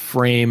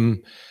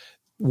reframe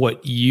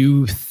what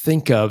you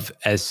think of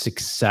as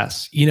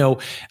success.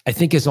 I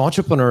think as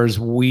entrepreneurs,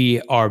 we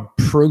are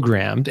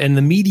programmed, and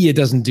the media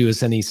doesn't do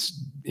us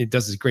it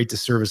does us great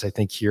disservice, I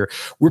think, here.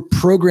 We're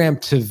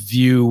programmed to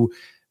view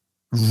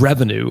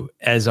revenue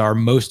as our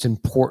most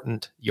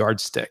important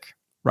yardstick,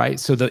 right?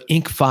 So the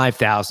Inc.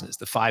 5000 is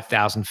the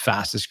 5,000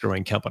 fastest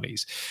growing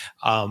companies.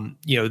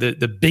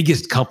 The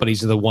biggest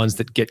companies are the ones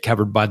that get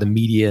covered by the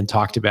media and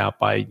talked about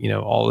by,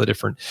 all the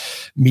different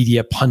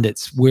media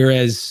pundits.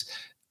 Whereas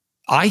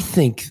I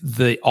think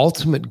the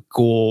ultimate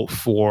goal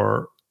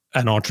for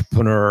an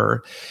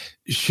entrepreneur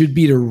should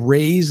be to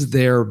raise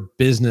their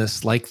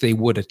business like they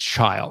would a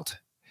child.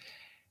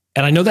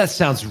 And I know that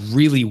sounds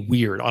really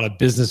weird on a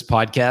business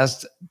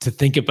podcast to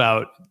think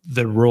about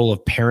the role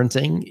of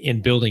parenting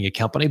in building a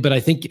company. But I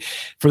think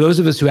for those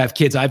of us who have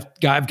kids, I've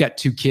got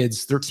two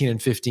kids, 13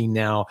 and 15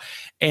 now.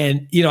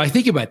 And, I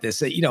think about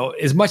this,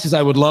 as much as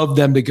I would love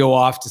them to go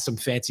off to some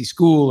fancy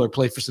school or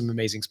play for some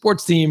amazing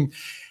sports team,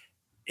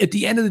 at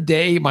the end of the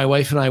day, my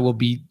wife and I will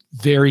be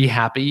very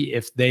happy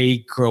if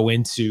they grow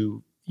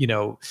into,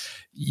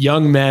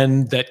 young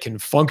men that can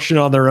function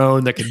on their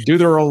own, that can do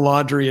their own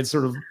laundry and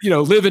sort of,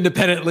 live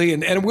independently,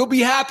 and we'll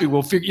be happy.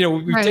 We'll figure,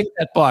 we've right. taken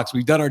that box.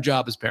 We've done our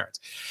job as parents.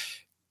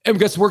 And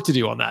we've got some work to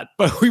do on that,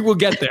 but we will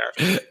get there.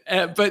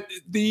 But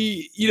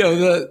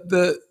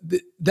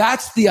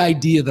that's the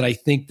idea that I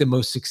think the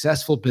most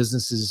successful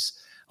businesses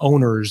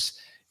owners,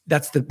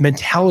 that's the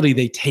mentality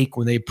they take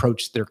when they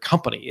approach their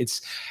company.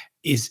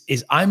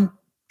 Is I'm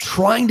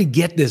trying to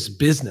get this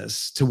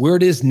business to where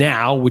it is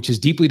now, which is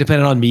deeply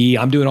dependent on me.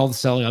 I'm doing all the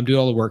selling, I'm doing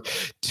all the work,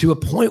 to a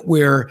point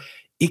where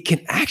it can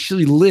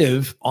actually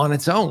live on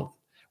its own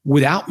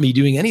without me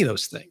doing any of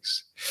those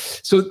things.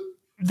 So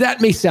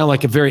that may sound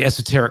like a very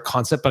esoteric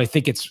concept, but I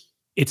think it's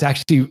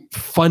actually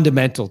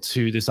fundamental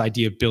to this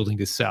idea of building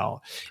to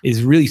sell,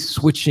 is really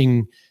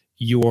switching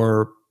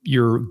your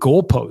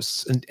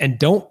goalposts and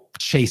don't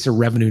chase a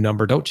revenue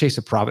number. Don't chase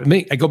a profit.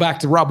 I go back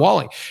to Rob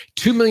Walling,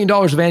 $2 million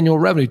of annual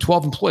revenue,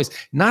 12 employees,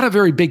 not a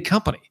very big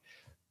company,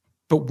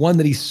 but one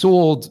that he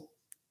sold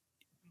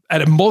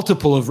at a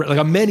multiple of like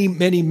a many,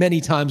 many,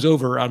 many times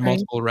over on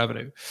multiple of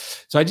revenue.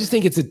 So I just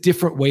think it's a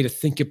different way to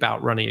think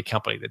about running a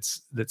company.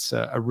 That's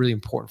a really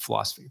important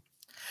philosophy.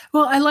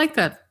 Well, I like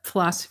that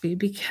philosophy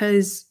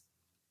because,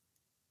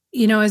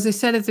 as I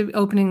said at the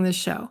opening of the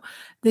show,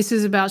 this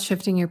is about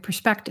shifting your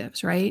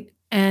perspectives, right?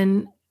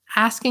 And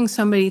asking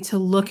somebody to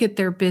look at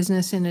their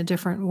business in a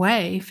different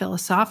way,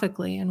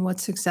 philosophically, and what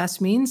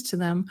success means to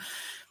them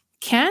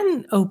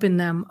can open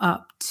them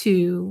up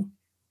to,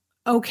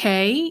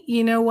 okay,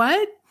 you know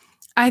what?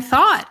 I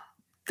thought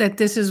that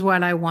this is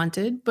what I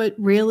wanted, but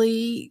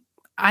really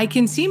I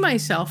can see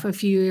myself a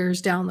few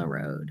years down the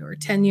road or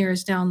 10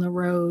 years down the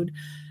road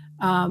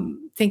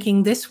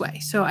thinking this way.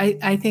 So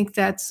I think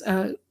that's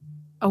a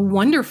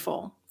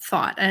wonderful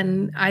thought.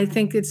 And I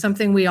think it's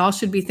something we all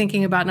should be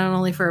thinking about, not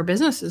only for our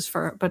businesses,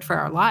 but for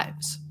our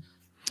lives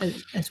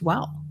as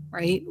well,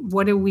 right?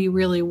 What do we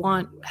really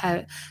want?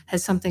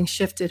 Has something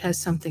shifted? Has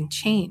something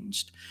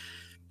changed?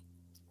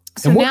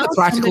 So and now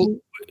practical,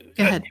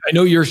 go ahead. I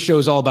know your show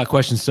is all about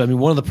questions. So,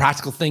 one of the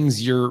practical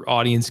things your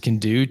audience can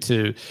do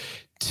to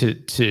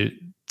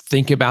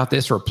think about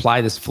this or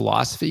apply this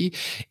philosophy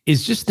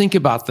is just think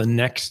about the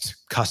next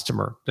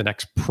customer, the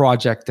next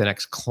project, the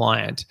next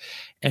client.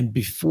 And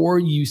before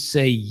you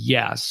say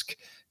yes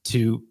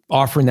to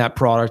offering that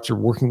product or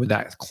working with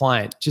that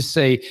client, just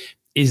say,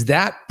 is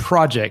that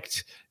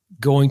project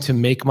going to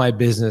make my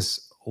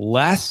business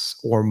less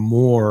or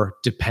more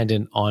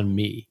dependent on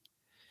me?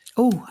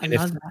 Oh, I And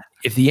love that.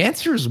 if the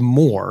answer is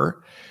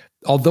more,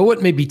 although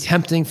it may be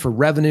tempting for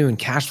revenue and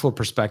cash flow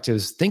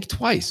perspectives, think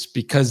twice,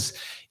 because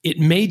it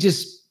may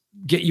just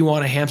get you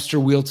on a hamster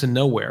wheel to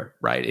nowhere,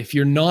 right? If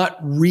you're not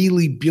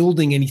really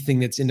building anything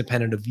that's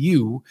independent of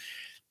you,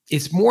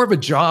 it's more of a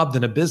job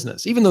than a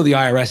business. Even though the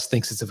IRS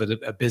thinks it's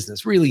a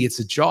business, really it's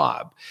a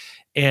job.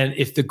 And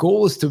if the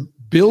goal is to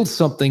build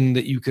something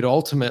that you could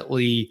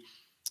ultimately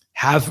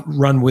have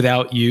run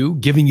without you,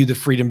 giving you the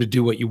freedom to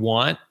do what you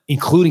want,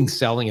 including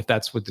selling, if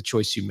that's what the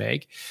choice you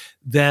make,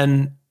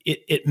 then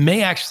it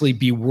may actually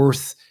be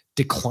worth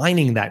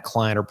declining that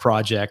client or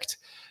project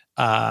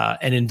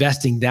and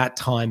investing that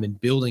time in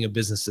building a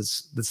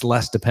business that's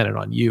less dependent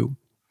on you.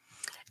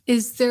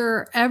 Is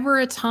there ever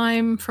a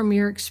time from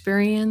your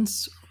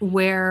experience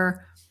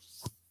where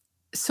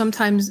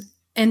sometimes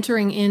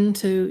entering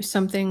into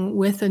something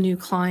with a new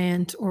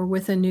client or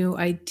with a new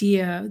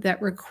idea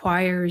that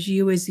requires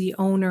you as the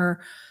owner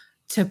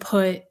to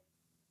put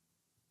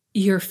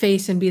your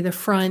face and be the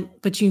front,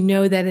 but you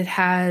know that it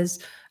has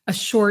a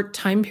short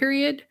time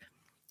period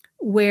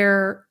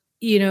where,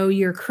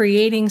 you're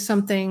creating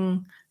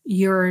something,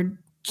 you're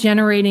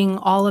generating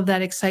all of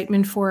that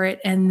excitement for it,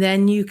 and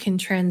then you can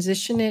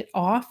transition it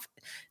off?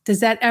 Does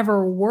that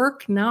ever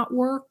work, not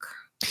work?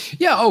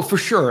 Yeah, oh, for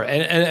sure.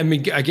 And I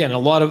mean, again, a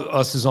lot of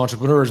us as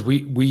entrepreneurs,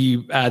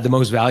 we add the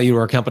most value to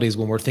our companies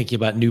when we're thinking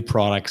about new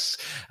products,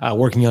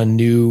 working on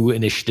new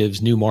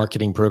initiatives, new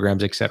marketing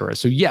programs, et cetera.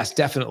 So yes,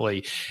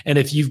 definitely. And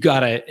if you've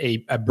got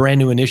a brand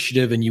new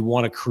initiative and you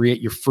want to create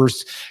your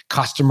first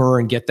customer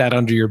and get that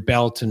under your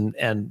belt and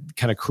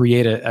kind of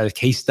create a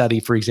case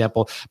study, for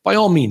example, by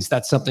all means,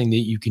 that's something that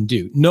you can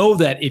do. Know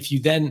that if you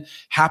then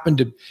happen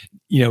to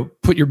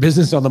put your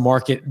business on the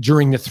market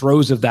during the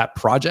throes of that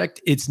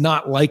project, it's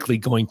not likely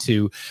going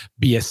to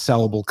be a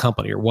sellable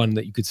company or one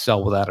that you could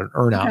sell without an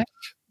earnout. Okay.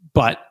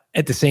 But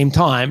at the same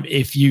time,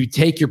 if you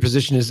take your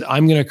position as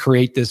I'm going to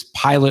create this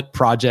pilot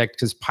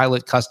project, this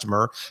pilot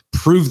customer,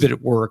 prove that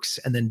it works,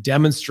 and then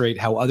demonstrate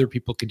how other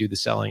people can do the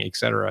selling, et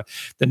cetera,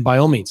 then by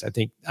all means, I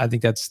think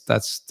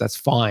that's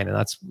fine, and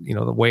that's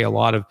the way a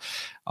lot of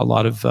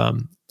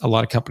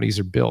companies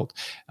are built.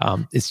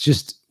 It's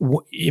just,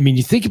 I mean,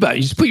 you think about it,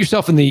 you just put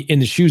yourself in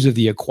the shoes of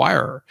the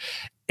acquirer,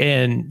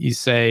 and you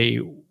say,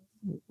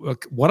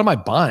 look, what am I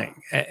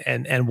buying?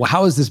 And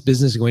how is this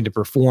business going to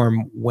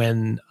perform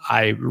when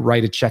I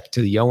write a check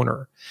to the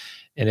owner?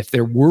 And if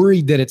they're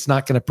worried that it's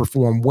not going to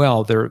perform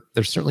well, they're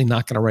certainly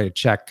not going to write a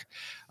check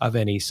of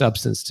any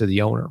substance to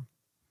the owner.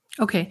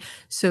 Okay.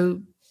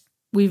 So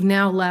we've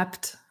now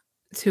leapt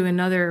to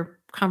another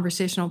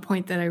conversational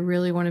point that I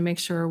really want to make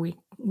sure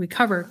we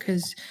cover,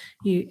 because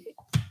you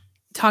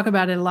talk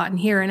about it a lot in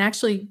here, and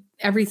actually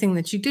everything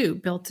that you do,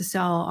 Built to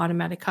Sell,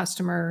 Automatic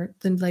Customer,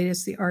 the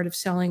latest, The Art of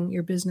Selling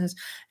Your Business,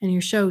 and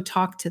your show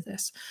talk to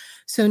this.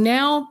 So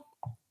now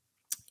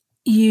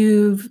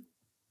you've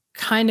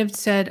kind of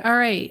said, all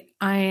right,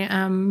 I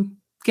am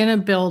going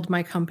to build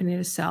my company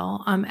to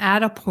sell. I'm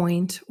at a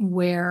point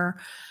where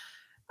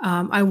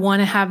I want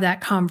to have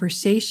that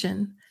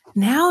conversation.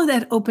 Now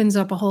that opens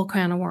up a whole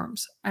can of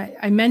worms.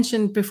 I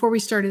mentioned before we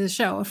started the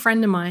show, a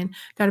friend of mine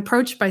got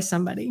approached by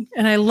somebody,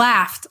 and I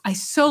laughed. I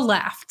so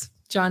laughed,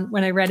 John,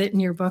 when I read it in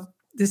your book,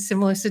 this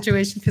similar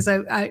situation, because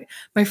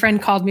my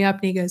friend called me up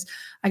and he goes,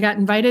 I got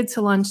invited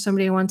to lunch.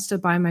 Somebody wants to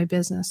buy my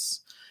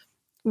business.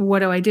 What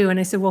do I do? And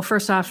I said, well,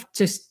 first off,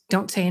 just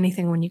don't say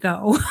anything when you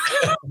go.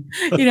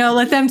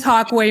 Let them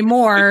talk way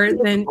more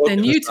than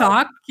you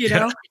talk,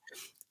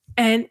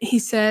 And he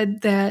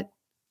said that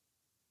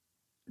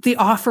the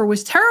offer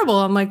was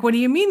terrible. I'm like, what do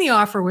you mean the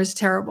offer was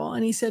terrible?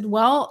 And he said,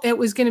 well, it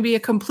was going to be a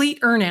complete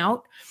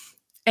earnout,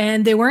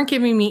 and they weren't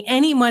giving me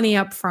any money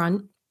up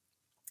front.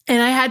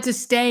 And I had to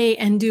stay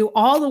and do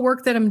all the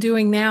work that I'm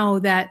doing now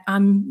that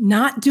I'm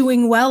not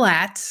doing well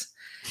at,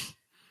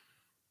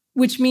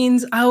 which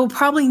means I will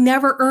probably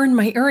never earn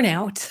my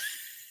earnout.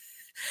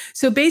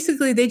 So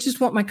basically, they just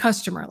want my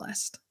customer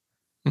list.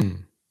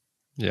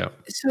 Yeah.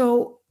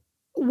 So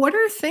what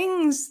are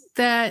things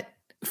that,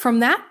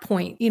 from that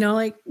point,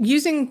 like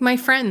using my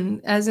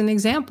friend as an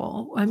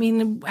example, I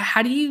mean,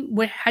 how do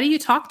you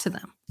talk to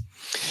them?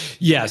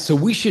 Yeah, so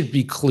we should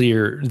be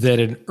clear that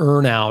an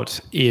earnout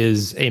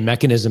is a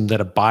mechanism that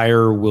a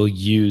buyer will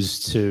use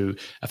to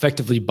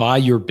effectively buy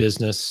your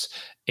business,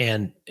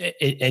 and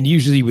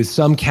usually with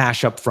some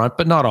cash up front,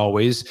 but not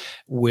always,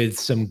 with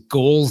some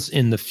goals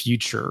in the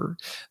future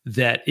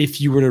that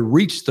if you were to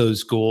reach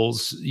those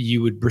goals,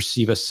 you would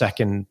receive a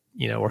second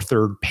or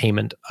third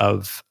payment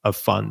of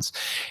funds.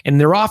 And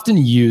they're often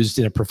used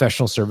in a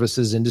professional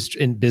services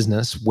industry, in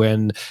business,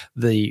 when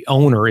the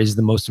owner is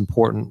the most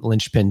important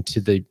linchpin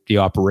to the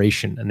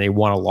operation, and they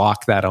want to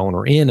lock that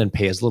owner in and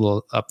pay as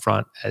little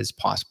upfront as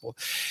possible.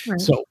 Right.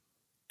 So,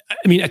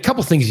 I mean, a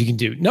couple things you can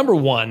do. Number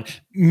one,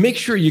 make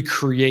sure you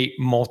create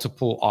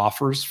multiple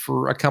offers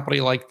for a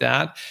company like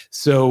that.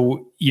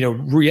 So,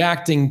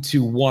 reacting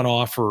to one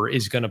offer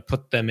is going to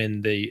put them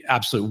in the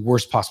absolute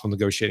worst possible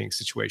negotiating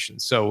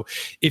situation. So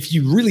if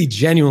you really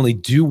genuinely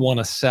do want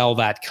to sell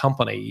that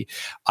company,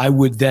 I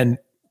would then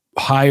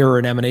hire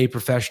an M&A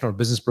professional or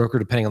business broker,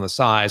 depending on the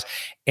size,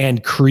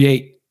 and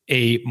create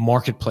a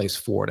marketplace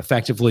for it,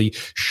 effectively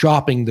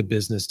shopping the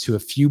business to a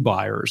few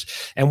buyers.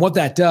 And what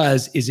that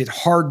does is it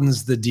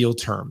hardens the deal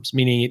terms,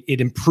 meaning it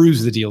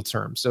improves the deal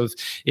terms. So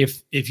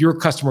if your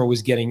customer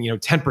was getting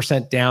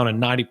 10% down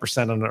and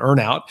 90% on an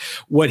earnout,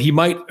 what he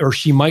might or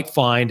she might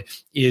find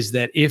is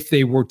that if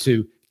they were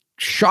to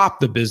shop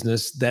the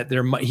business, that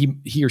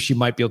he or she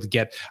might be able to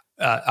get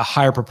a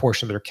higher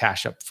proportion of their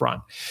cash up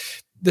front.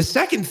 The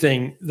second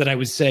thing that I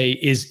would say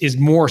is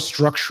more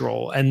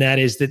structural, and that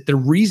is that the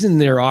reason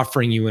they're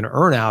offering you an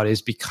earnout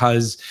is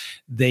because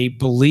they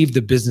believe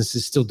the business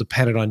is still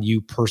dependent on you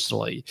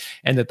personally,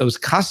 and that those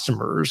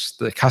customers,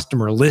 the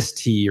customer list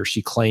he or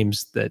she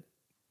claims that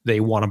they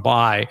want to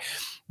buy,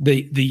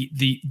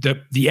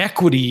 the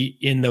equity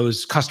in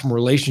those customer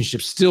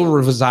relationships still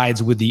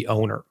resides with the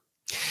owner.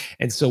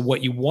 And so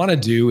what you want to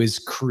do is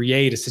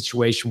create a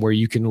situation where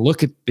you can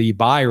look at the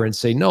buyer and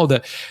say, no,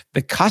 the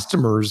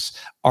customers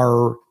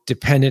are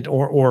dependent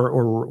or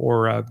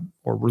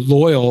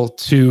loyal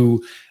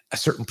to a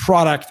certain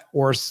product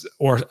or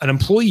an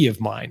employee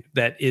of mine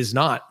that is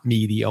not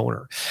me, the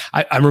owner.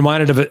 I'm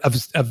reminded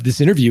of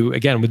this interview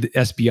again with the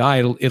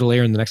SBI. It'll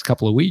air in the next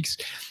couple of weeks.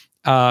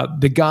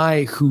 The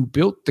guy who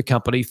built the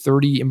company,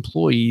 30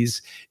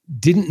 employees,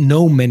 didn't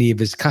know many of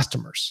his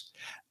customers.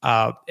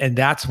 And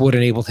that's what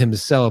enabled him to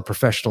sell a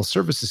professional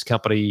services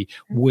company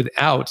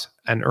without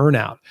an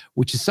earnout,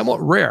 which is somewhat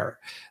rare.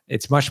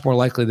 It's much more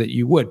likely that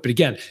you would. But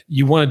again,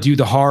 you want to do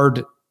the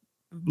hard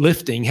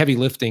lifting, heavy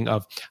lifting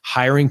of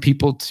hiring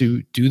people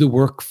to do the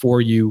work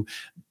for you,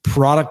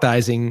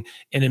 productizing,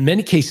 and in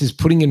many cases,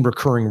 putting in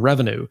recurring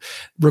revenue.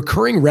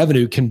 Recurring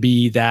revenue can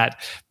be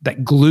that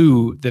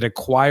glue that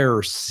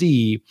acquirers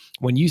see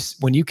when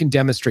you can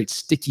demonstrate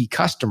sticky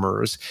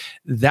customers.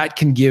 That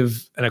can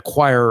give an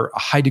acquirer a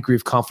high degree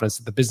of confidence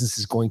that the business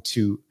is going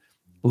to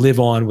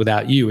live on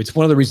without you. It's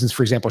one of the reasons,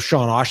 for example,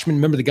 Sean Oshman,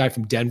 remember the guy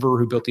from Denver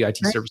who built the IT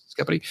services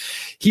company?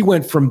 He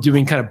went from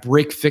doing kind of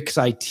break fix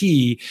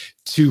IT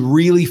to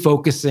really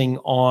focusing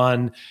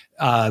on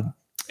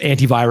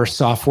antivirus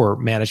software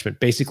management,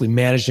 basically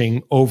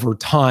managing over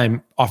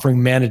time,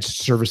 offering managed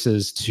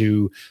services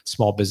to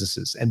small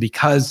businesses. And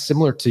because,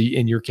 similar to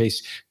in your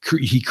case,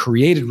 he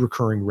created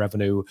recurring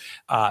revenue,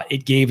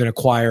 it gave an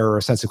acquirer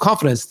a sense of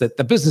confidence that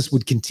the business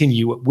would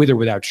continue with or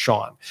without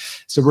Sean.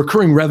 So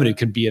recurring revenue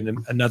can be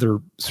another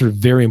sort of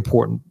very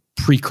important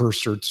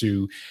precursor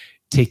to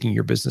taking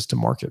your business to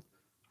market.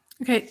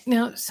 Okay,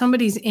 now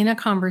somebody's in a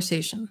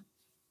conversation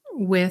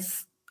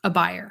with a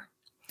buyer.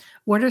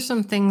 What are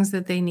some things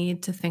that they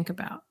need to think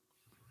about?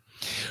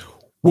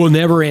 We'll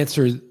never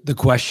answer the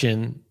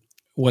question,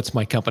 what's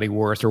my company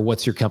worth, or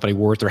what's your company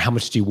worth, or how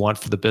much do you want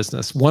for the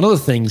business? One of the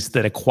things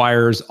that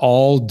acquirers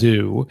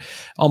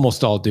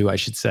almost all do, I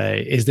should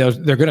say, is they're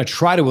going to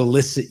try to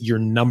elicit your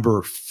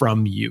number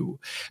from you,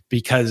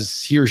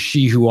 because he or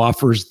she who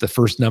offers the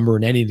first number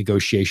in any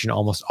negotiation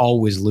almost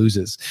always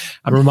loses.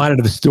 I'm reminded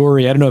of a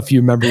story. I don't know if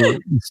you remember the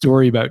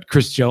story about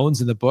Chris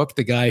Jones in the book,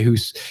 the guy who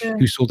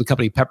sold the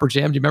company Pepper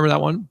Jam. Do you remember that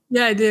one?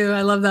 Yeah, I do.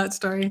 I love that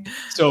story.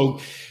 So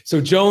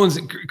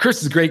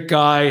Chris is a great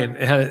guy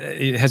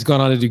and has gone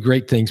on to do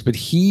great things, but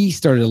he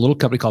started a little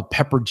company called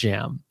Pepper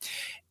Jam,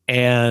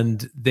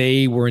 and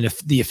they were in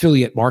the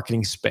affiliate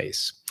marketing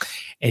space.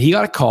 And he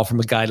got a call from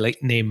a guy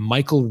named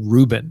Michael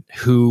Rubin,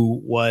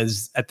 who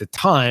was at the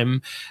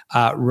time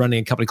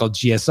running a company called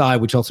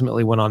GSI, which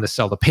ultimately went on to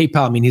sell to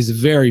PayPal. I mean, he's a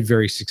very,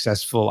 very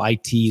successful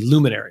IT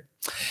luminary.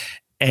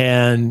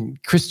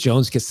 And Chris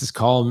Jones gets this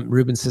call, and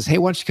Rubin says, "Hey,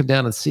 why don't you come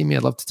down and see me?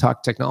 I'd love to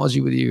talk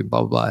technology with you," blah,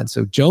 blah, blah. And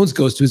so Jones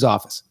goes to his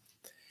office,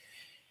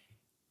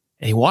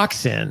 and he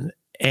walks in,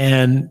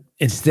 and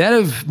instead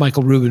of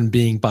Michael Rubin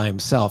being by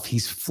himself,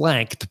 he's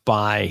flanked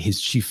by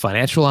his chief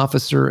financial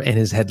officer and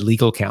his head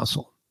legal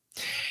counsel.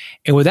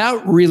 And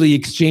without really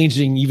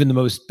exchanging even the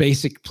most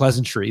basic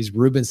pleasantries,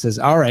 Rubin says,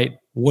 "All right,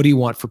 what do you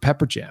want for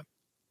Pepper Jam?"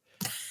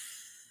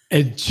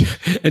 And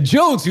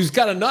Jones, who's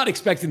kind of not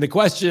expecting the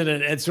question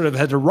and sort of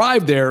had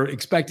arrived there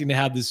expecting to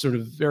have this sort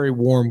of very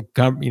warm,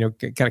 kind of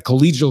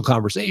collegial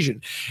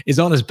conversation, is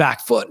on his back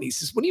foot. And he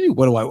says, "What do you mean?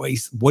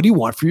 What do you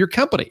want for your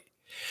company?"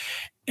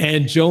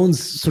 And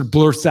Jones sort of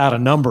blurts out a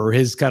number,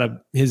 his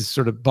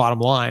sort of bottom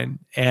line.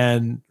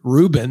 And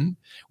Rubin,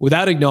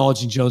 without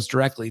acknowledging Jones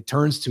directly,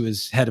 turns to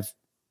his head of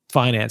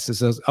finance and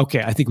says,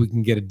 "Okay, I think we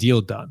can get a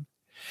deal done."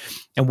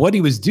 And what he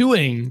was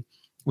doing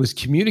was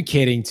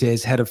communicating to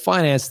his head of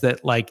finance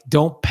that,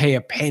 don't pay a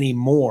penny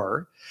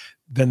more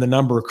than the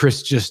number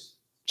Chris just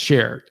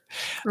shared.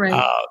 Right.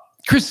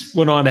 Chris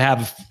went on to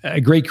have a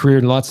great career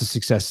and lots of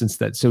success since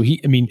then. So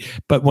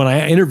but when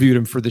I interviewed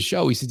him for the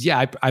show, he said,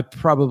 "Yeah, I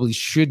probably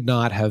should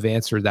not have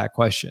answered that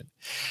question."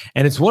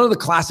 And it's one of the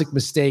classic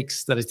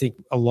mistakes that I think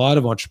a lot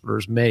of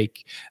entrepreneurs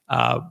make,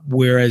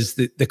 whereas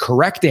the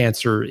correct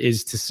answer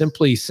is to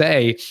simply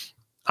say,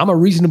 "I'm a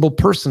reasonable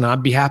person.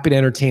 I'd be happy to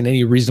entertain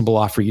any reasonable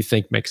offer you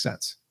think makes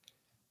sense."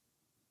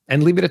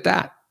 And leave it at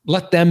that.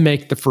 Let them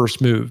make the first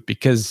move,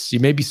 because you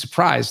may be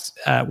surprised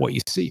at what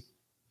you see.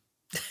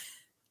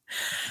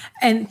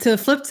 And the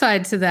flip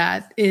side to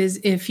that is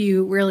if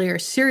you really are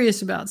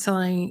serious about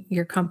selling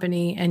your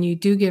company and you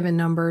do give a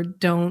number,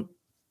 don't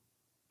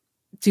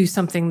do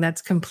something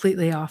that's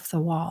completely off the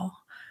wall.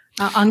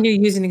 I'm going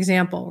to use an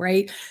example,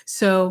 right?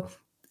 So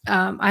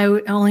I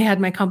only had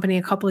my company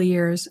a couple of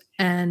years,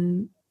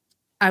 and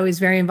I was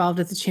very involved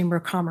at the Chamber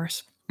of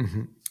Commerce.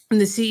 Mm-hmm.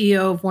 And the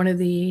CEO of one of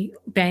the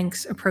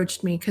banks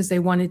approached me because they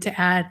wanted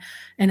to add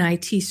an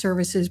IT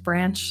services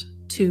branch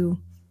to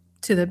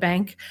the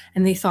bank,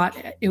 and they thought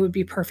it would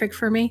be perfect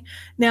for me.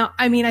 Now,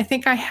 I mean, I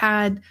think I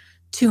had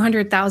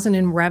 200,000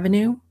 in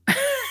revenue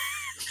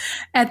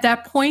at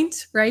that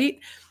point, right?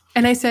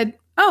 And I said,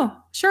 "Oh,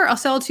 sure, I'll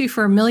sell it to you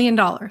for $1 million."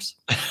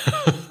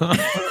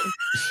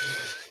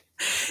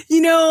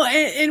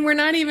 And we're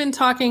not even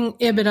talking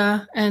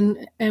EBITDA,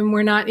 and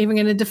we're not even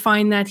going to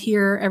define that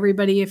here.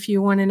 Everybody, if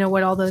you want to know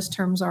what all those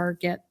terms are,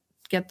 get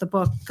the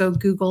book, go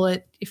Google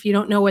it. If you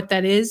don't know what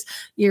that is,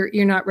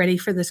 you're not ready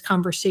for this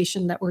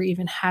conversation that we're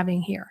even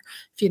having here.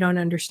 If you don't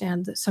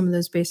understand some of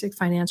those basic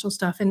financial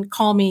stuff, and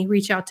call me,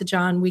 reach out to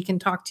John. We can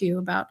talk to you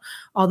about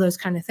all those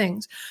kind of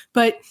things.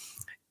 But,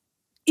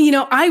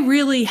 I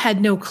really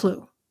had no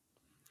clue.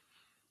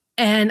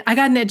 And I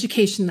got an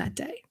education that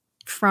day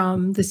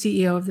from the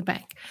CEO of the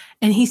bank.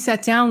 And he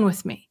sat down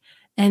with me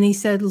and he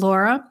said,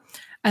 "Laura,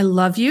 I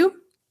love you.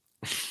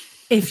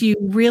 If you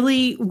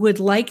really would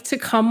like to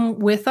come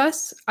with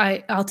us,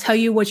 I'll tell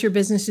you what your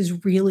business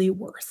is really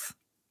worth.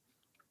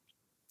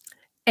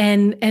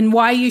 And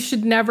why you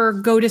should never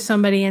go to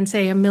somebody and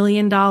say $1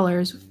 million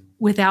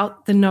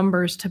without the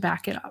numbers to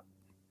back it up."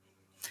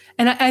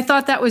 And I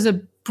thought that was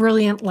a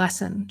brilliant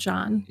lesson,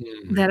 John,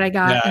 that I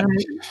got.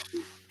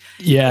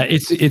 Yeah,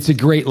 it's a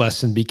great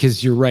lesson,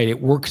 because you're right.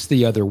 It works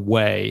the other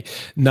way.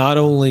 Not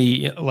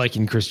only, like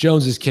in Chris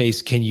Jones's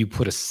case, can you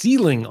put a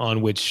ceiling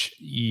on which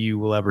you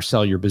will ever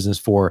sell your business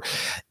for,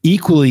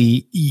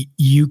 equally,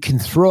 you can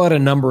throw out a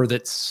number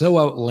that's so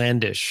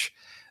outlandish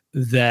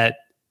that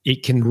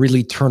it can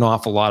really turn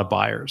off a lot of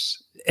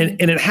buyers.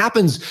 And it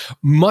happens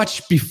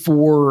much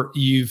before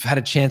you've had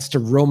a chance to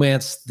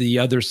romance the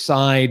other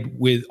side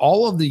with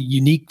all of the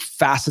unique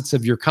facets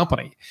of your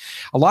company.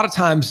 A lot of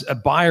times a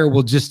buyer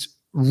will just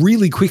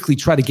really quickly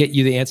try to get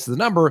you the answer to the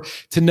number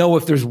to know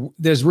if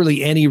there's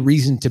really any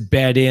reason to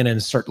bed in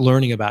and start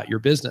learning about your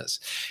business.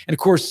 And of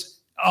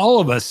course, all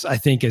of us, I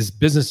think, as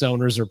business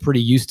owners are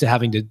pretty used to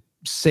having to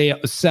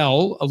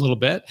sell a little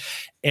bit.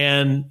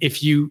 And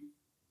if you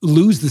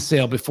lose the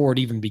sale before it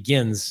even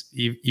begins,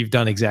 you've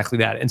done exactly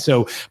that. And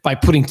so by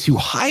putting too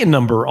high a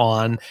number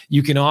on,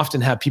 you can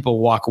often have people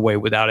walk away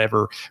without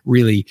ever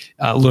really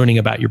learning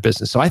about your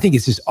business. So I think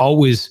it's just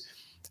always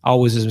a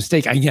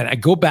mistake. Again, I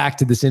go back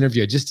to this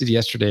interview I just did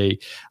yesterday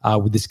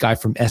with this guy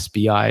from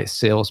SBI,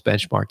 Sales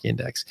Benchmark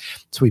Index.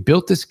 So we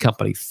built this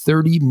company,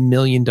 $30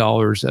 million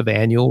of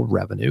annual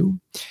revenue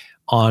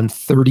on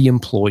 30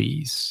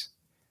 employees.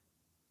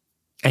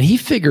 And he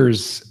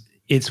figures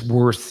it's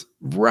worth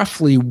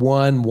roughly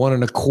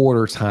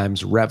 1.25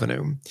 times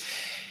revenue.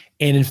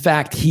 And in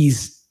fact,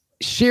 he's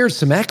shared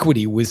some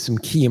equity with some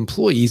key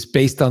employees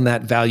based on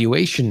that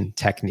valuation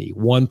technique,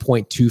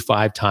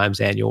 1.25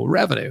 times annual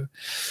revenue.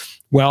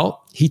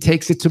 Well, he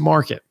takes it to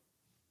market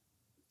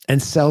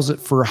and sells it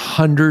for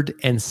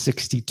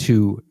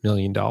 $162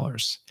 million.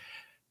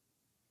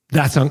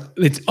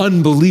 It's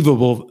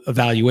unbelievable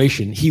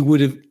valuation. He would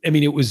have,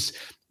 it was,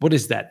 what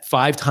is that,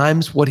 5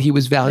 times what he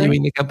was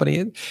valuing the company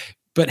in?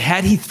 But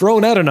had he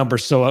thrown out a number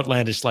so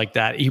outlandish like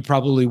that, he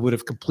probably would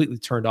have completely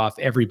turned off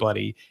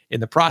everybody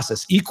in the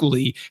process.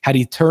 Equally, had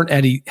he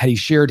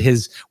shared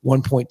his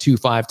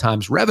 1.25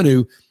 times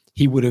revenue,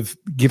 he would have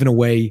given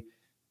away,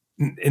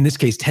 in this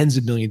case, tens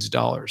of millions of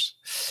dollars.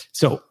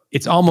 So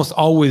it's almost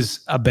always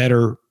a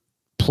better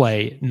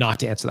play not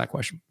to answer that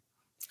question.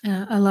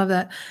 Yeah, I love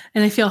that.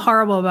 And I feel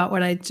horrible about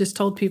what I just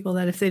told people,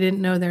 that if they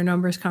didn't know their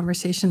numbers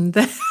conversation,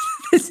 that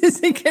this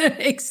isn't going to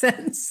make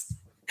sense.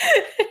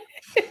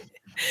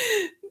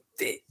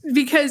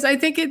 Because I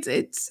think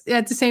it's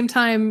at the same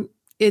time,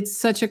 it's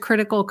such a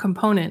critical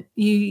component.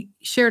 You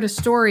shared a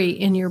story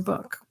in your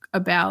book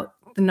about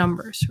the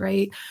numbers,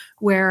 right?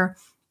 Where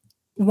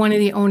one of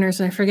the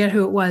owners, and I forget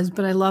who it was,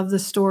 but I love the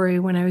story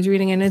when I was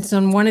reading it. And it's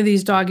on one of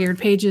these dog-eared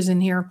pages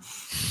in here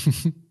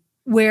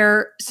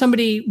where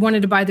somebody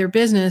wanted to buy their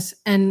business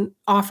and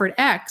offered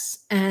X.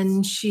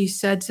 And she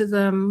said to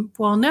them,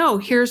 "Well, no,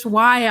 here's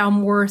why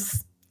I'm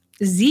worth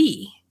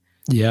Z."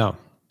 Yeah.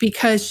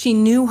 Because she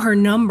knew her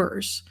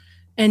numbers,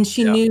 and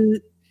she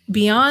knew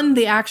beyond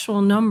the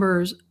actual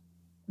numbers,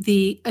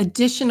 the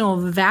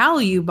additional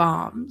value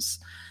bombs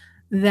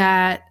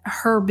that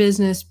her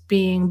business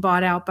being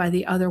bought out by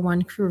the other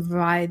one could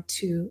provide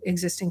to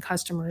existing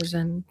customers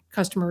and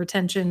customer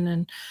retention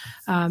and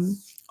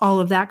all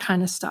of that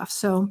kind of stuff.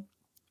 So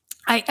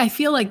I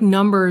feel like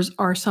numbers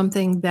are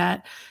something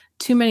that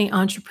too many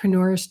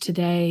entrepreneurs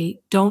today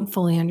don't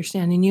fully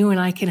understand. And you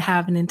and I could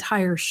have an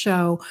entire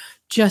show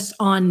just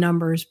on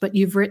numbers, but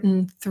you've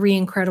written 3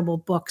 incredible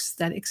books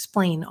that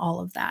explain all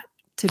of that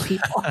to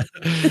people.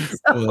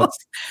 Well,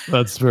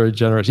 that's very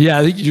generous. Yeah,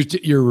 I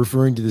think you're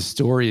referring to the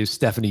story of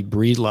Stephanie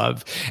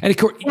Breedlove. And of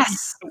course,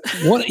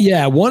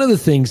 Yes. one of the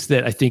things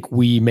that I think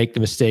we make the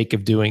mistake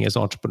of doing as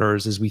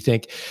entrepreneurs is we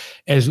think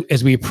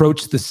as we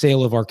approach the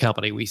sale of our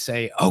company, we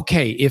say,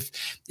 okay, if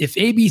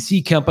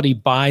ABC company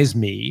buys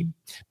me,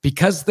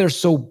 because they're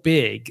so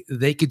big,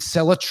 they could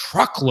sell a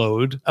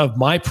truckload of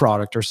my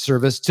product or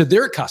service to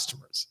their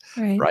customers,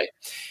 right?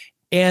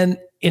 And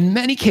in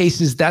many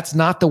cases, that's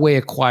not the way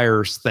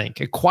acquirers think.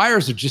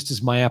 Acquirers are just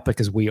as myopic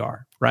as we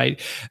are, right?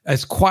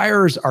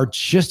 Acquirers are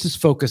just as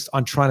focused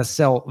on trying to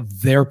sell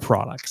their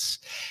products.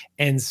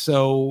 And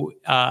so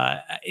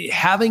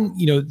having,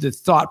 the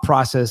thought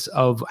process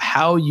of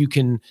how you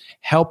can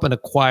help an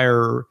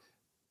acquirer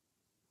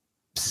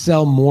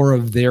sell more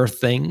of their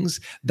things,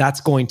 that's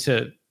going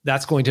to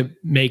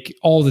make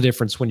all the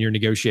difference when you're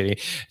negotiating.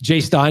 Jay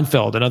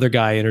Steinfeld, another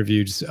guy I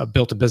interviewed,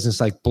 built a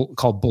business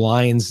called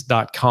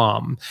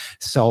Blinds.com.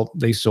 So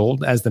they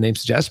sold, as the name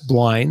suggests,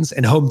 blinds.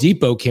 And Home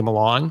Depot came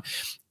along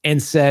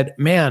and said,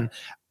 man,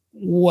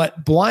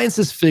 what Blinds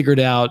has figured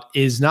out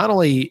is not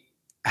only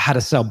how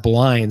to sell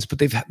blinds, but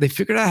they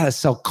figured out how to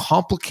sell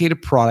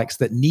complicated products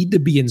that need to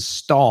be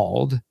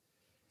installed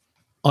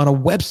on a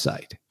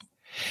website.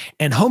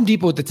 And Home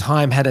Depot at the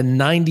time had a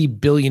 $90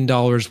 billion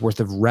worth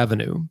of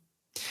revenue.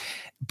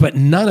 But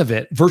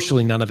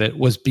virtually none of it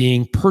was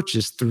being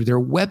purchased through their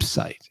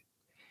website.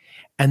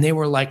 And they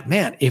were like,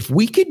 man, if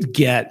we could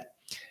get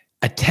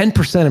a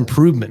 10%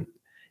 improvement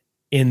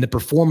in the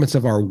performance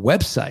of our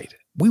website,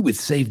 we would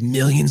save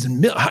millions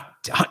and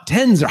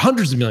tens or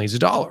hundreds of millions of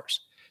dollars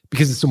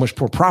because it's so much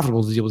more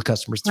profitable to deal with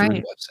customers through the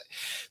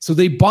website. So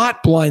they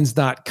bought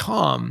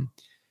Blinds.com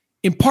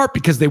in part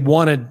because they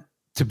wanted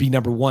to be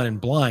number one in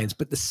blinds.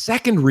 But the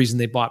second reason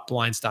they bought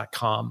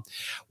Blinds.com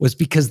was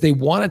because they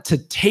wanted to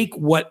take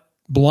what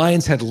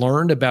Blinds had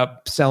learned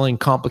about selling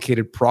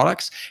complicated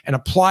products and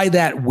apply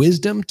that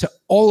wisdom to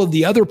all of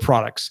the other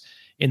products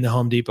in the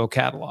Home Depot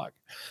catalog.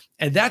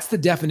 And that's the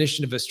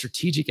definition of a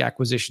strategic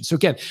acquisition. So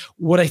again,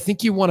 what I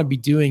think you want to be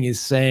doing is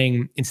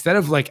saying, instead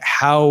of like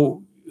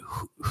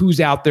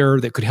who's out there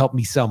that could help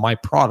me sell my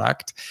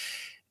product,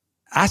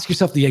 ask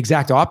yourself the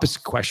exact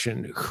opposite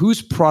question.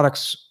 Whose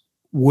products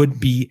would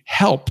be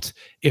helped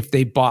if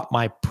they bought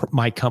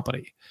my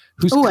company?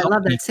 Oh, I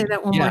love that. Say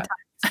that one more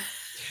time.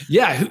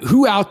 Yeah,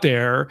 who out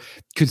there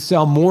could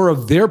sell more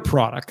of their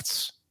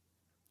products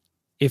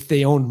if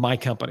they owned my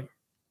company?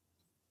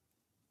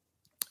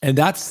 And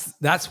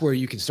that's where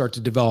you can start to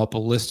develop a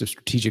list of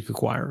strategic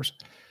acquirers.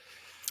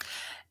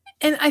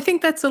 And I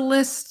think that's a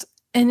list,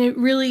 and it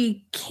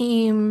really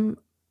came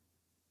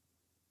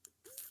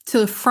to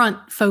the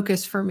front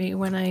focus for me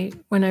when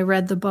I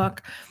read the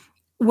book,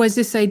 was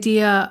this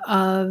idea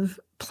of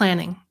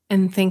planning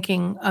and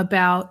thinking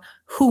about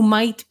who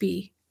might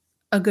be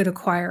a good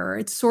acquirer.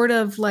 It's sort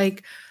of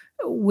like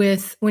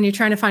with when you're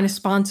trying to find a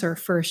sponsor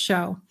for a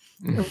show,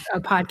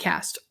 a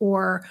podcast,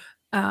 or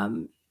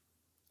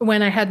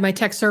when I had my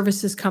tech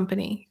services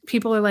company,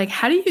 people are like,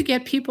 how do you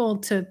get people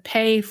to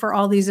pay for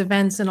all these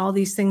events and all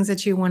these things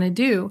that you want to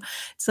do?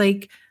 It's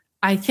like,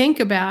 I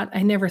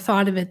never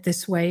thought of it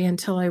this way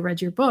until I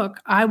read your book.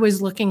 I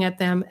was looking at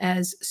them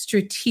as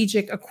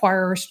strategic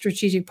acquirers,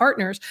 strategic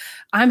partners.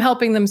 I'm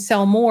helping them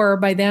sell more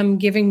by them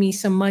giving me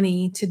some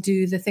money to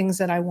do the things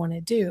that I want to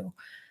do.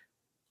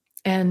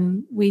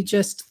 And we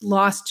just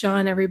lost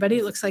John, everybody.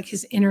 It looks like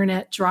his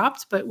internet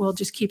dropped, but we'll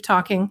just keep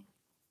talking.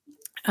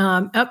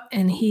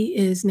 And he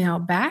is now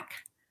back.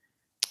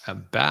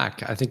 I'm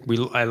back. I think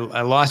I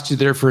lost you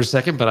there for a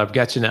second, but I've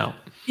got you now.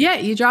 Yeah,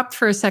 you dropped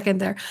for a second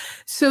there.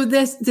 So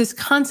this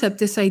concept,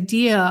 this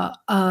idea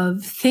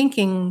of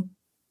thinking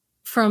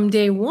from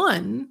day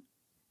one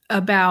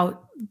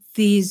about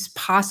these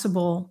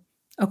possible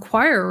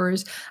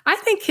acquirers, I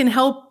think can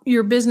help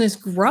your business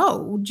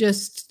grow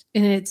just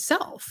in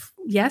itself.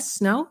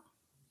 Yes, no?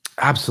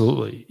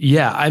 Absolutely.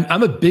 Yeah,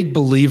 I'm a big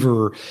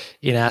believer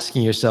in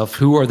asking yourself,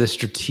 who are the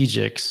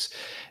strategics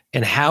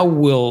and how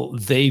will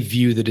they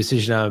view the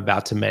decision I'm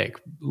about to make?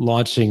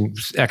 Launching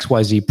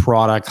XYZ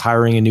product,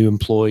 hiring a new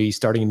employee,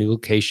 starting a new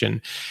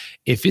location.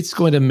 If it's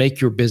going to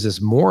make your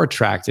business more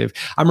attractive.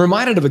 I'm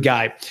reminded of a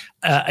guy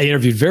I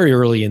interviewed very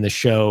early in the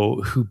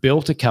show who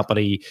built a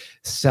company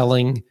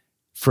selling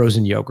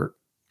frozen yogurt.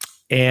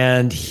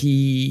 And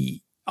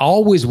he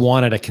always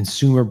wanted a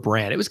consumer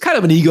brand. It was kind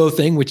of an ego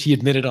thing, which he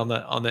admitted on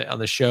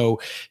the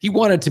show. He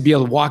wanted to be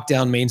able to walk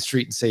down Main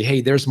Street and say,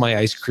 "Hey, there's my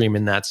ice cream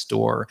in that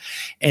store."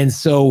 And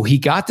so he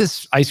got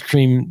this ice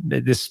cream,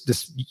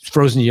 this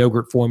frozen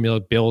yogurt formula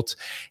built,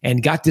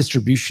 and got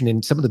distribution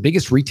in some of the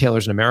biggest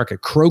retailers in America.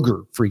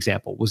 Kroger, for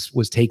example,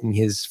 was taking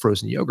his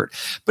frozen yogurt.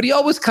 But he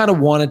always kind of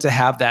wanted to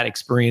have that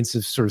experience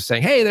of sort of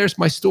saying, "Hey, there's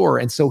my store."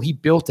 And so he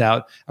built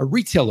out a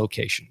retail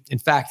location. In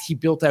fact, he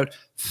built out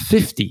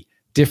 50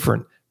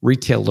 different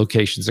retail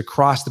locations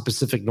across the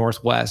Pacific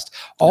Northwest,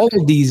 all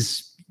of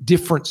these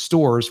different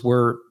stores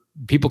where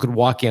people could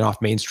walk in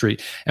off Main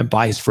Street and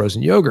buy his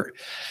frozen yogurt.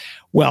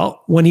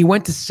 Well, when he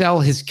went to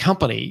sell his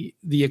company,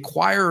 the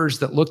acquirers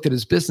that looked at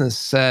his business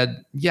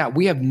said, "Yeah,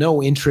 we have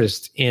no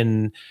interest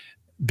in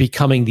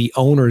becoming the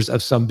owners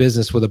of some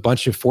business with a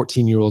bunch of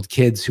 14-year-old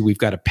kids who we've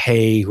got to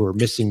pay, who are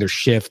missing their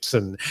shifts.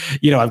 And,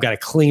 I've got to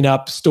clean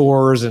up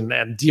stores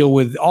and deal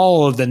with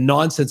all of the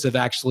nonsense of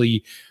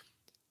actually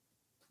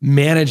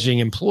managing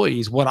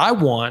employees. What I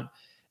want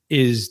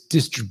is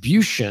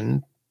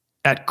distribution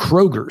at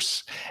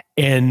Kroger's.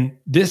 And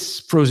this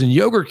frozen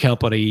yogurt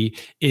company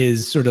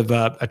is sort of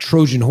a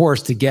Trojan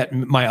horse to get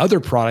my other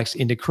products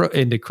into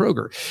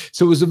Kroger.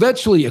 So it was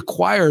eventually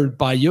acquired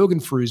by Yogan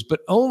Frus,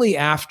 but only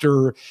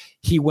after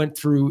he went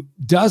through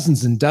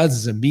dozens and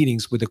dozens of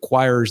meetings with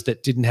acquirers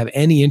that didn't have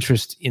any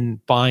interest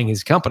in buying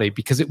his company,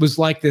 because it was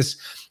like this.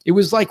 It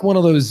was like one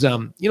of those,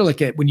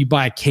 when you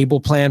buy a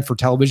cable plan for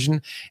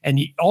television and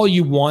all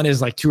you want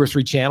is like 2 or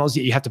 3 channels.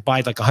 You have to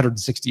buy like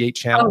 168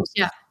 channels. Oh,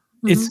 yeah.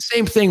 It's the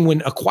same thing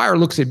when acquirer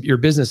looks at your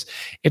business.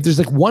 If there's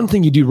like one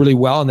thing you do really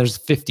well and there's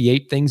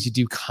 58 things you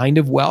do kind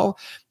of well,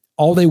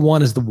 all they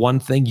want is the one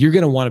thing. You're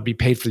going to want to be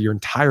paid for your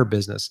entire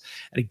business.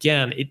 And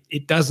again,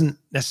 it doesn't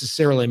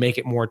necessarily make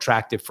it more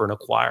attractive for an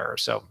acquirer.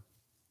 So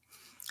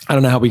I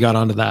don't know how we got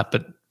onto that,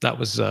 but that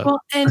was a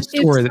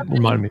story that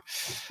reminded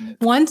me.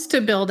 Wants to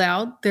build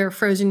out their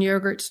frozen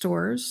yogurt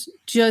stores,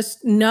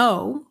 just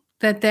know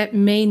that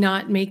may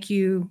not make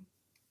you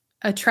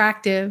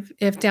attractive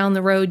if down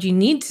the road you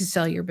need to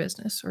sell your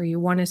business, or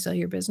you want to sell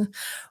your business,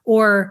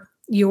 or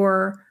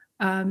your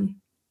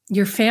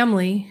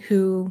family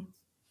who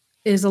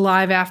is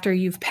alive after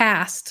you've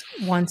passed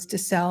wants to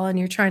sell, and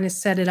you're trying to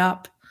set it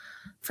up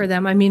for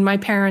them. I mean, my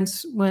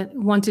parents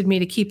wanted me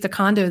to keep the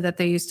condo that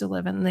they used to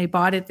live in, and they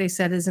bought it, they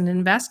said, as an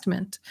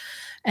investment.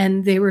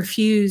 And they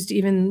refused,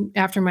 even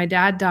after my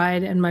dad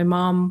died and my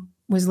mom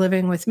was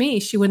living with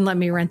me, she wouldn't let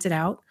me rent it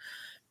out.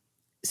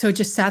 So it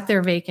just sat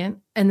there vacant.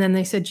 And then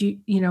they said,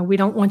 we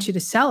don't want you to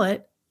sell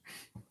it.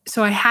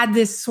 So I had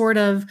this sort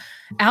of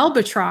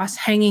albatross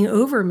hanging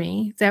over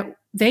me that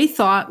they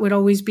thought would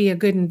always be a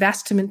good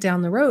investment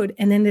down the road,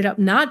 and ended up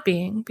not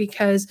being,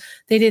 because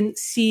they didn't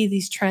see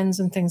these trends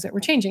and things that were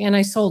changing. And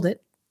I sold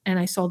it,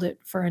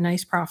 for a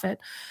nice profit.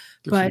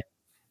 But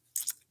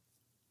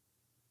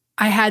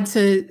I had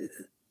to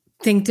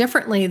think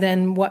differently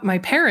than what my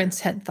parents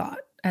had thought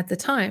at the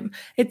time.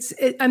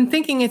 I'm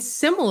thinking it's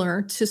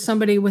similar to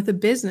somebody with a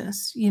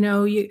business.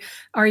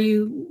 Are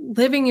you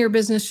living your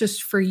business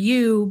just for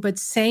you, but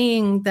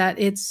saying that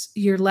it's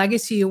your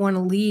legacy you want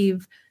to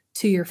leave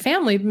to your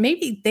family?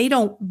 Maybe they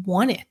don't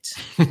want it.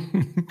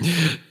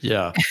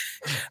 Yeah.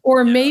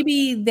 Or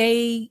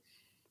maybe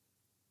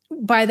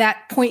by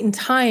that point in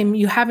time,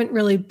 you haven't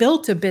really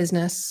built a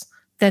business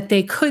that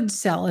they could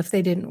sell if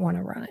they didn't want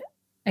to run it,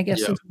 I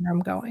guess is where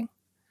I'm going.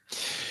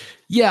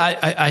 Yeah,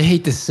 I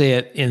hate to say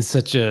it in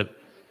such a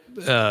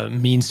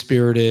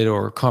mean-spirited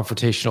or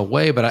confrontational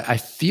way, but I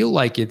feel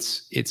like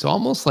it's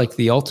almost like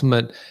the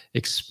ultimate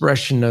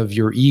expression of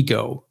your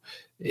ego,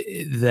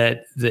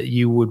 that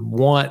you would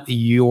want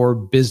your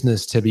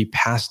business to be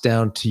passed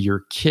down to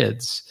your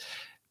kids,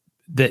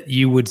 that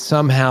you would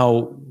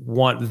somehow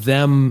want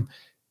them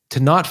to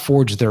not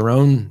forge their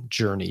own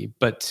journey,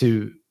 but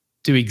to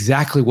do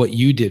exactly what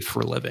you did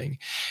for a living.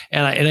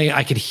 And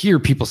I could hear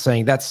people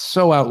saying, that's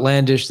so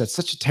outlandish. That's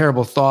such a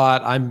terrible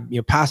thought. I'm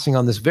passing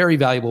on this very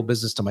valuable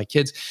business to my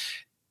kids.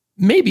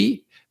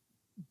 Maybe,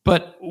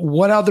 but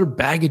what other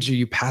baggage are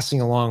you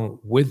passing along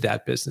with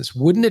that business?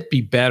 Wouldn't it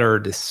be better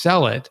to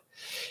sell it,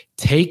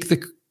 take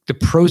the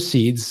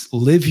proceeds,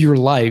 live your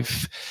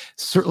life,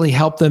 certainly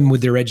help them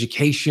with their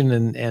education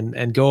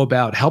and go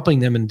about helping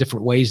them in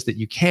different ways that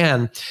you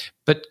can,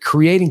 but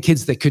creating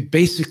kids that could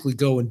basically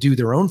go and do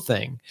their own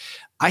thing.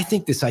 I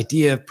think this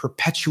idea of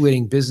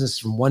perpetuating business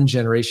from one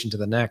generation to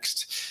the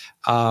next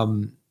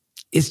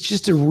is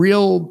just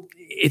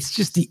it's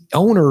just the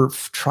owner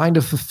trying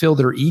to fulfill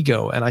their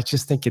ego. And I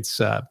just think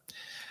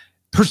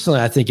personally,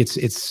 I think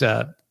it's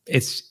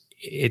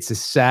a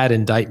sad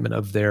indictment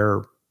of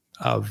their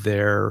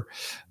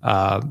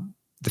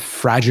the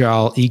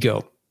fragile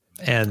ego,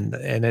 and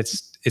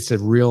it's a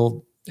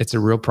real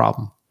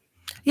problem.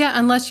 Yeah,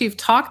 unless you've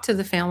talked to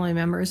the family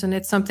members and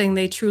it's something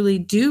they truly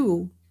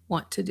do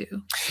want to do.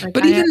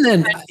 But even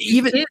then,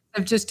 kids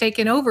have just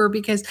taken over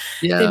because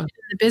they've been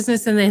in the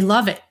business and they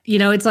love it.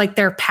 It's like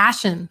their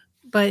passion.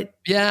 But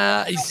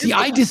yeah, see,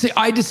 I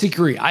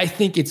disagree. I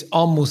think it's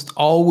almost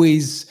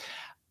always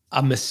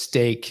a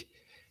mistake.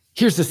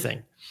 Here's the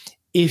thing: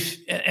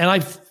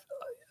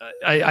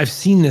 I've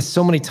seen this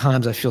so many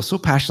times. I feel so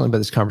passionately about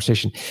this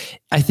conversation.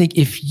 I think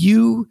if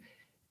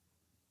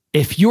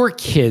your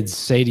kids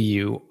say to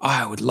you, oh,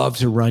 I would love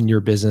to run your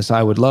business,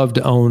 I would love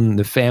to own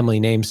the family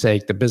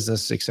namesake, the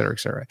business, et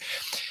cetera,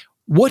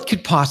 what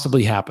could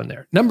possibly happen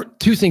there?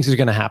 Two things are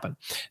going to happen.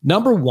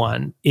 Number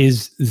one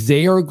is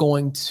they are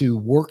going to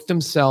work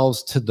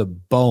themselves to the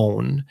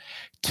bone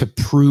to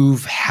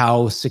prove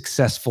how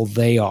successful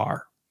they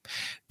are.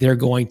 They're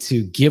going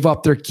to give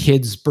up their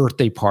kids'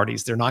 birthday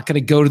parties. They're not going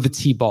to go to the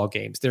T-ball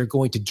games. They're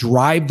going to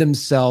drive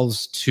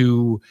themselves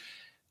to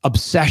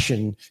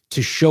obsession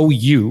to show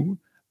you,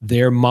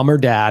 their mom or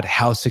dad,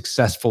 how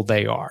successful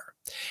they are.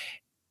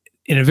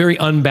 in a very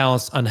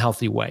unbalanced,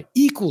 unhealthy way.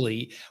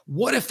 Equally,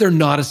 what if they're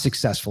not as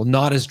successful,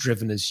 not as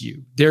driven as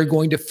you? They're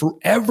going to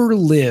forever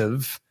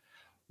live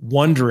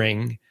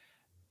wondering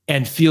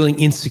and feeling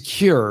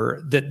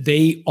insecure that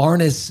they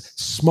aren't as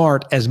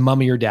smart as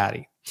mommy or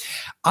daddy.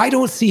 I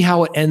don't see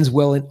how it ends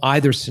well in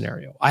either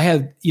scenario. I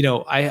have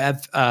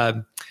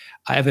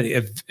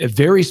a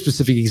very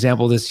specific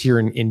example of this here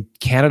in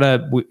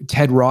Canada.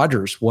 Ted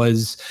Rogers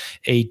was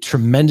a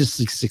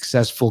tremendously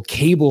successful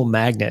cable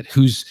magnate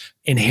who's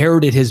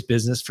inherited his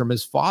business from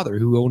his father,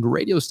 who owned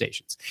radio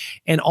stations.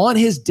 And on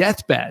his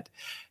deathbed,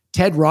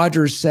 Ted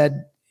Rogers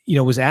said,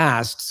 was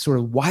asked sort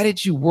of, why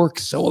did you work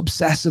so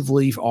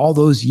obsessively for all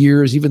those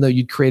years, even though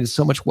you'd created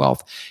so much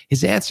wealth?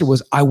 His answer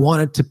was, I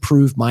wanted to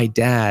prove my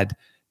dad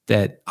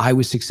that I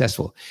was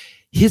successful.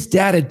 His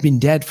dad had been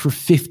dead for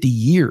 50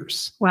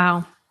 years.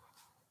 Wow.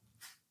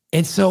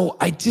 And so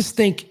I just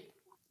think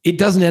it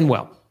doesn't end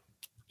well.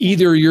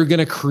 Either you're going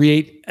to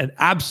create an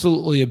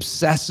absolutely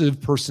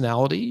obsessive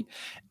personality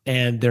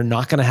and they're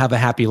not going to have a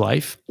happy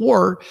life,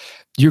 or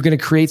you're going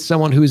to create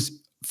someone who's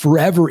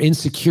forever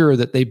insecure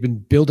that they've been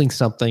building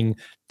something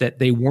that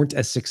they weren't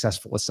as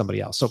successful as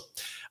somebody else. So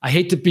I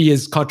hate to be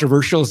as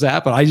controversial as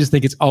that, but I just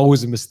think it's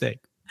always a mistake.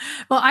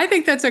 Well, I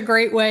think that's a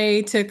great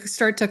way to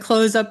start to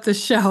close up the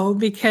show,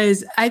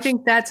 because I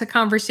think that's a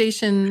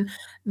conversation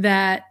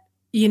that,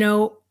 you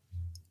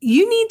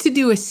need to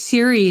do a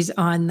series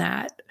on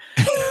that.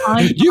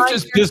 You've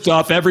just pissed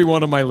off every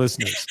one of my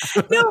listeners.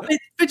 No,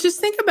 but just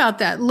think about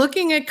that.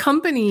 Looking at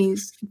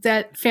companies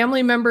that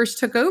family members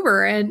took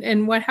over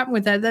and what happened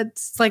with that.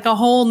 That's like a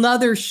whole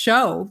nother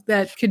show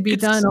that could be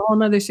done, a whole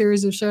nother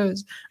series of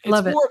shows.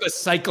 Love it. It's more of a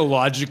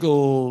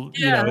psychological,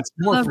 it's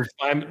more for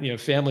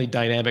family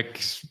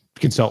dynamics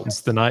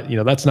consultants than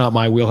that's not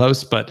my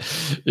wheelhouse, but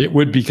it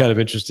would be kind of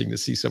interesting to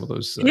see some of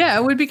those.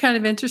 It would be kind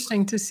of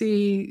interesting to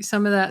see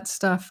some of that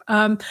stuff.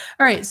 All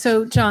right.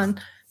 So John,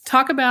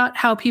 talk about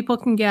how people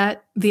can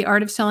get The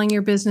Art of Selling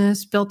Your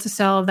Business, Built to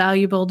Sell,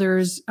 Value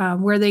Builders,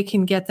 where they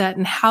can get that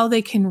and how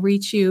they can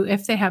reach you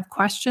if they have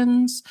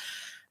questions,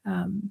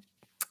 and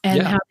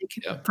how they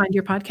can find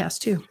your podcast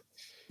too.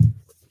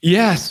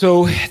 Yeah.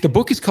 So the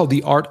book is called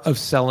The Art of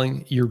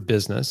Selling Your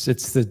Business.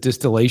 It's the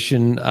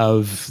distillation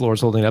of, Laura's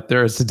holding it up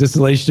there, it's a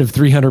distillation of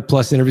 300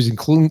 plus interviews,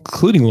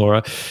 including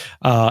Laura,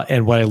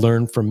 and what I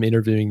learned from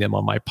interviewing them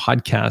on my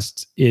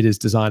podcast. It is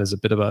designed as a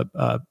bit of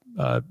a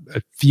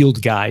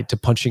field guide to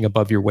punching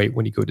above your weight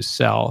when you go to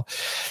sell.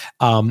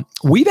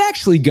 We've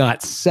actually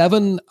got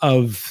 7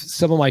 of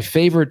some of my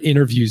favorite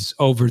interviews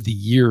over the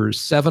years,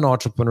 7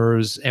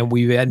 entrepreneurs, and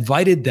we've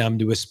invited them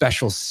to a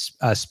special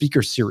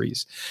speaker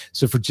series.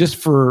 So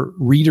for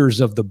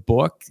readers of the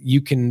book,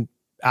 you can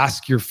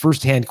ask your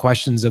firsthand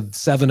questions of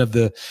 7 of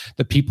the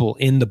people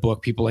in the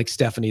book, people like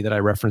Stephanie that I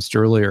referenced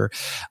earlier.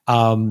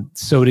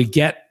 So to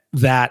get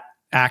that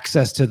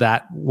access to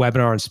that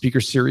webinar and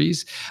speaker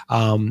series,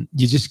 you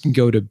just can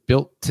go to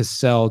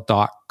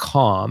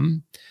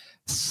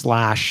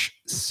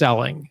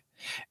builttosell.com/selling.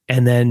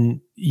 And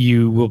then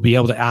you will be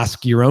able to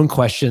ask your own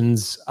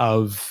questions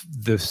of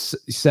the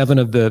 7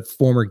 of the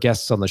former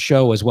guests on the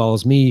show, as well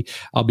as me.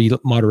 I'll be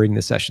moderating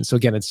the session. So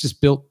again, it's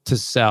just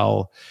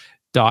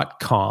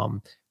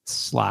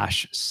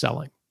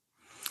builttosell.com/selling.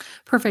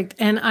 Perfect.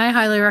 And I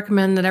highly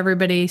recommend that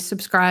everybody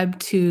subscribe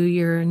to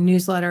your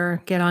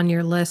newsletter, get on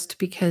your list,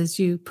 because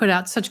you put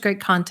out such great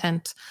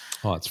content.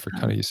 Oh, it's for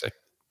kind of you say.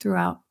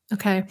 Throughout.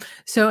 Okay.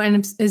 So,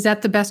 and is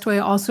that the best way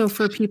also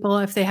for people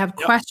if they have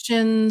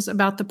questions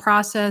about the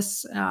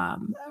process,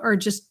 or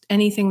just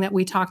anything that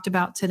we talked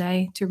about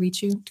today, to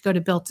reach you, to go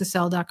to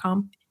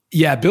builttosell.com?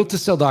 Yeah,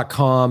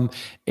 builttosell.com,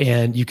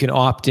 and you can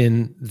opt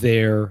in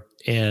there.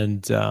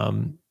 And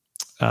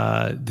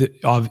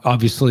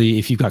obviously,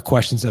 if you've got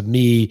questions of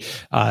me,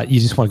 you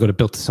just want to go to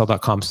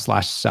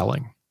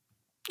builttosell.com/selling.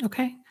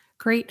 Okay.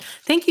 Great.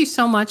 Thank you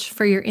so much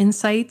for your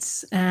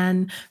insights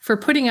and for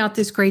putting out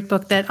this great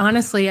book that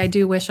honestly, I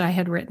do wish I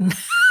had written.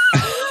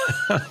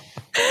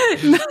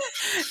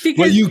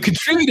 Well, you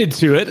contributed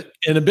to it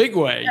in a big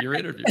way, your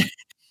interview.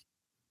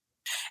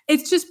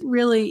 It just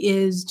really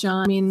is,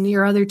 John. I mean,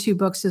 your other 2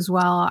 books as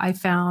well, I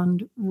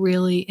found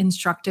really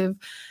instructive.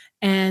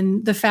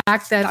 And the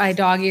fact that I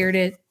dog-eared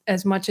it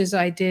as much as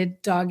I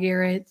did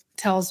dog-ear it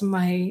tells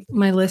my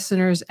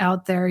listeners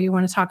out there, you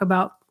want to talk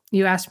about,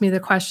 you asked me the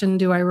question,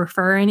 do I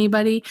refer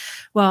anybody?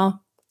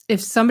 Well,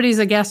 if somebody's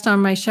a guest on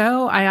my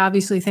show, I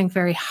obviously think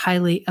very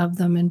highly of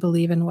them and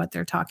believe in what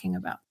they're talking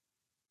about.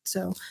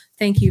 So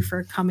thank you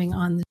for coming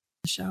on the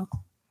show.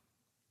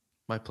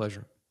 My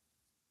pleasure.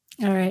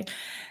 All right.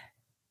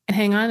 And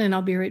hang on, and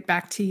I'll be right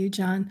back to you,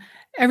 John.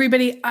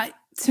 Everybody,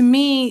 to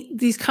me,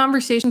 these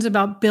conversations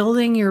about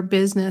building your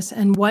business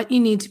and what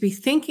you need to be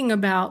thinking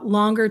about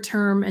longer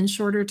term and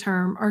shorter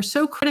term are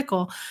so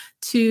critical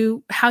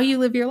to how you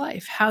live your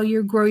life, how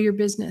you grow your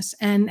business,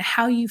 and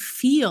how you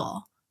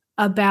feel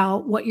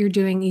about what you're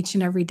doing each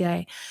and every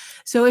day.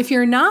 So if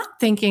you're not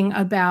thinking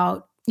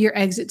about your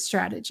exit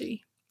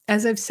strategy,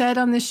 as I've said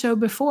on this show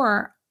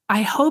before,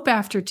 I hope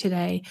after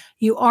today,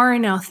 you are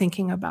now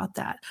thinking about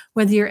that,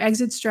 whether your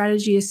exit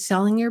strategy is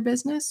selling your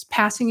business,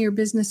 passing your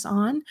business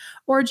on,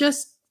 or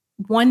just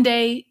one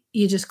day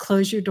you just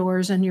close your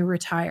doors and you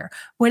retire.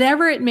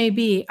 Whatever it may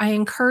be, I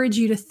encourage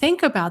you to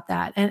think about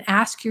that and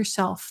ask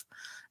yourself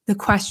the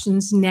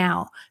questions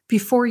now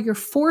before you're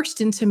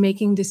forced into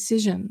making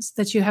decisions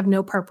that you have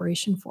no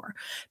preparation for.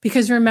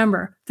 Because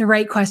remember, the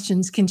right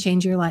questions can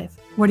change your life.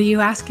 What are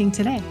you asking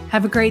today?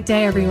 Have a great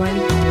day, everyone.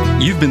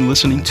 You've been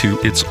listening to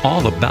It's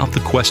All About the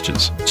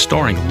Questions,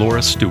 starring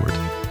Laura Stewart.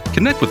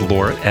 Connect with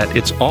Laura at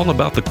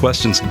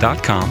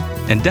it'sallaboutthequestions.com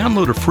and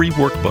download a free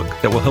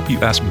workbook that will help you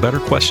ask better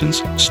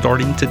questions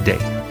starting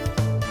today.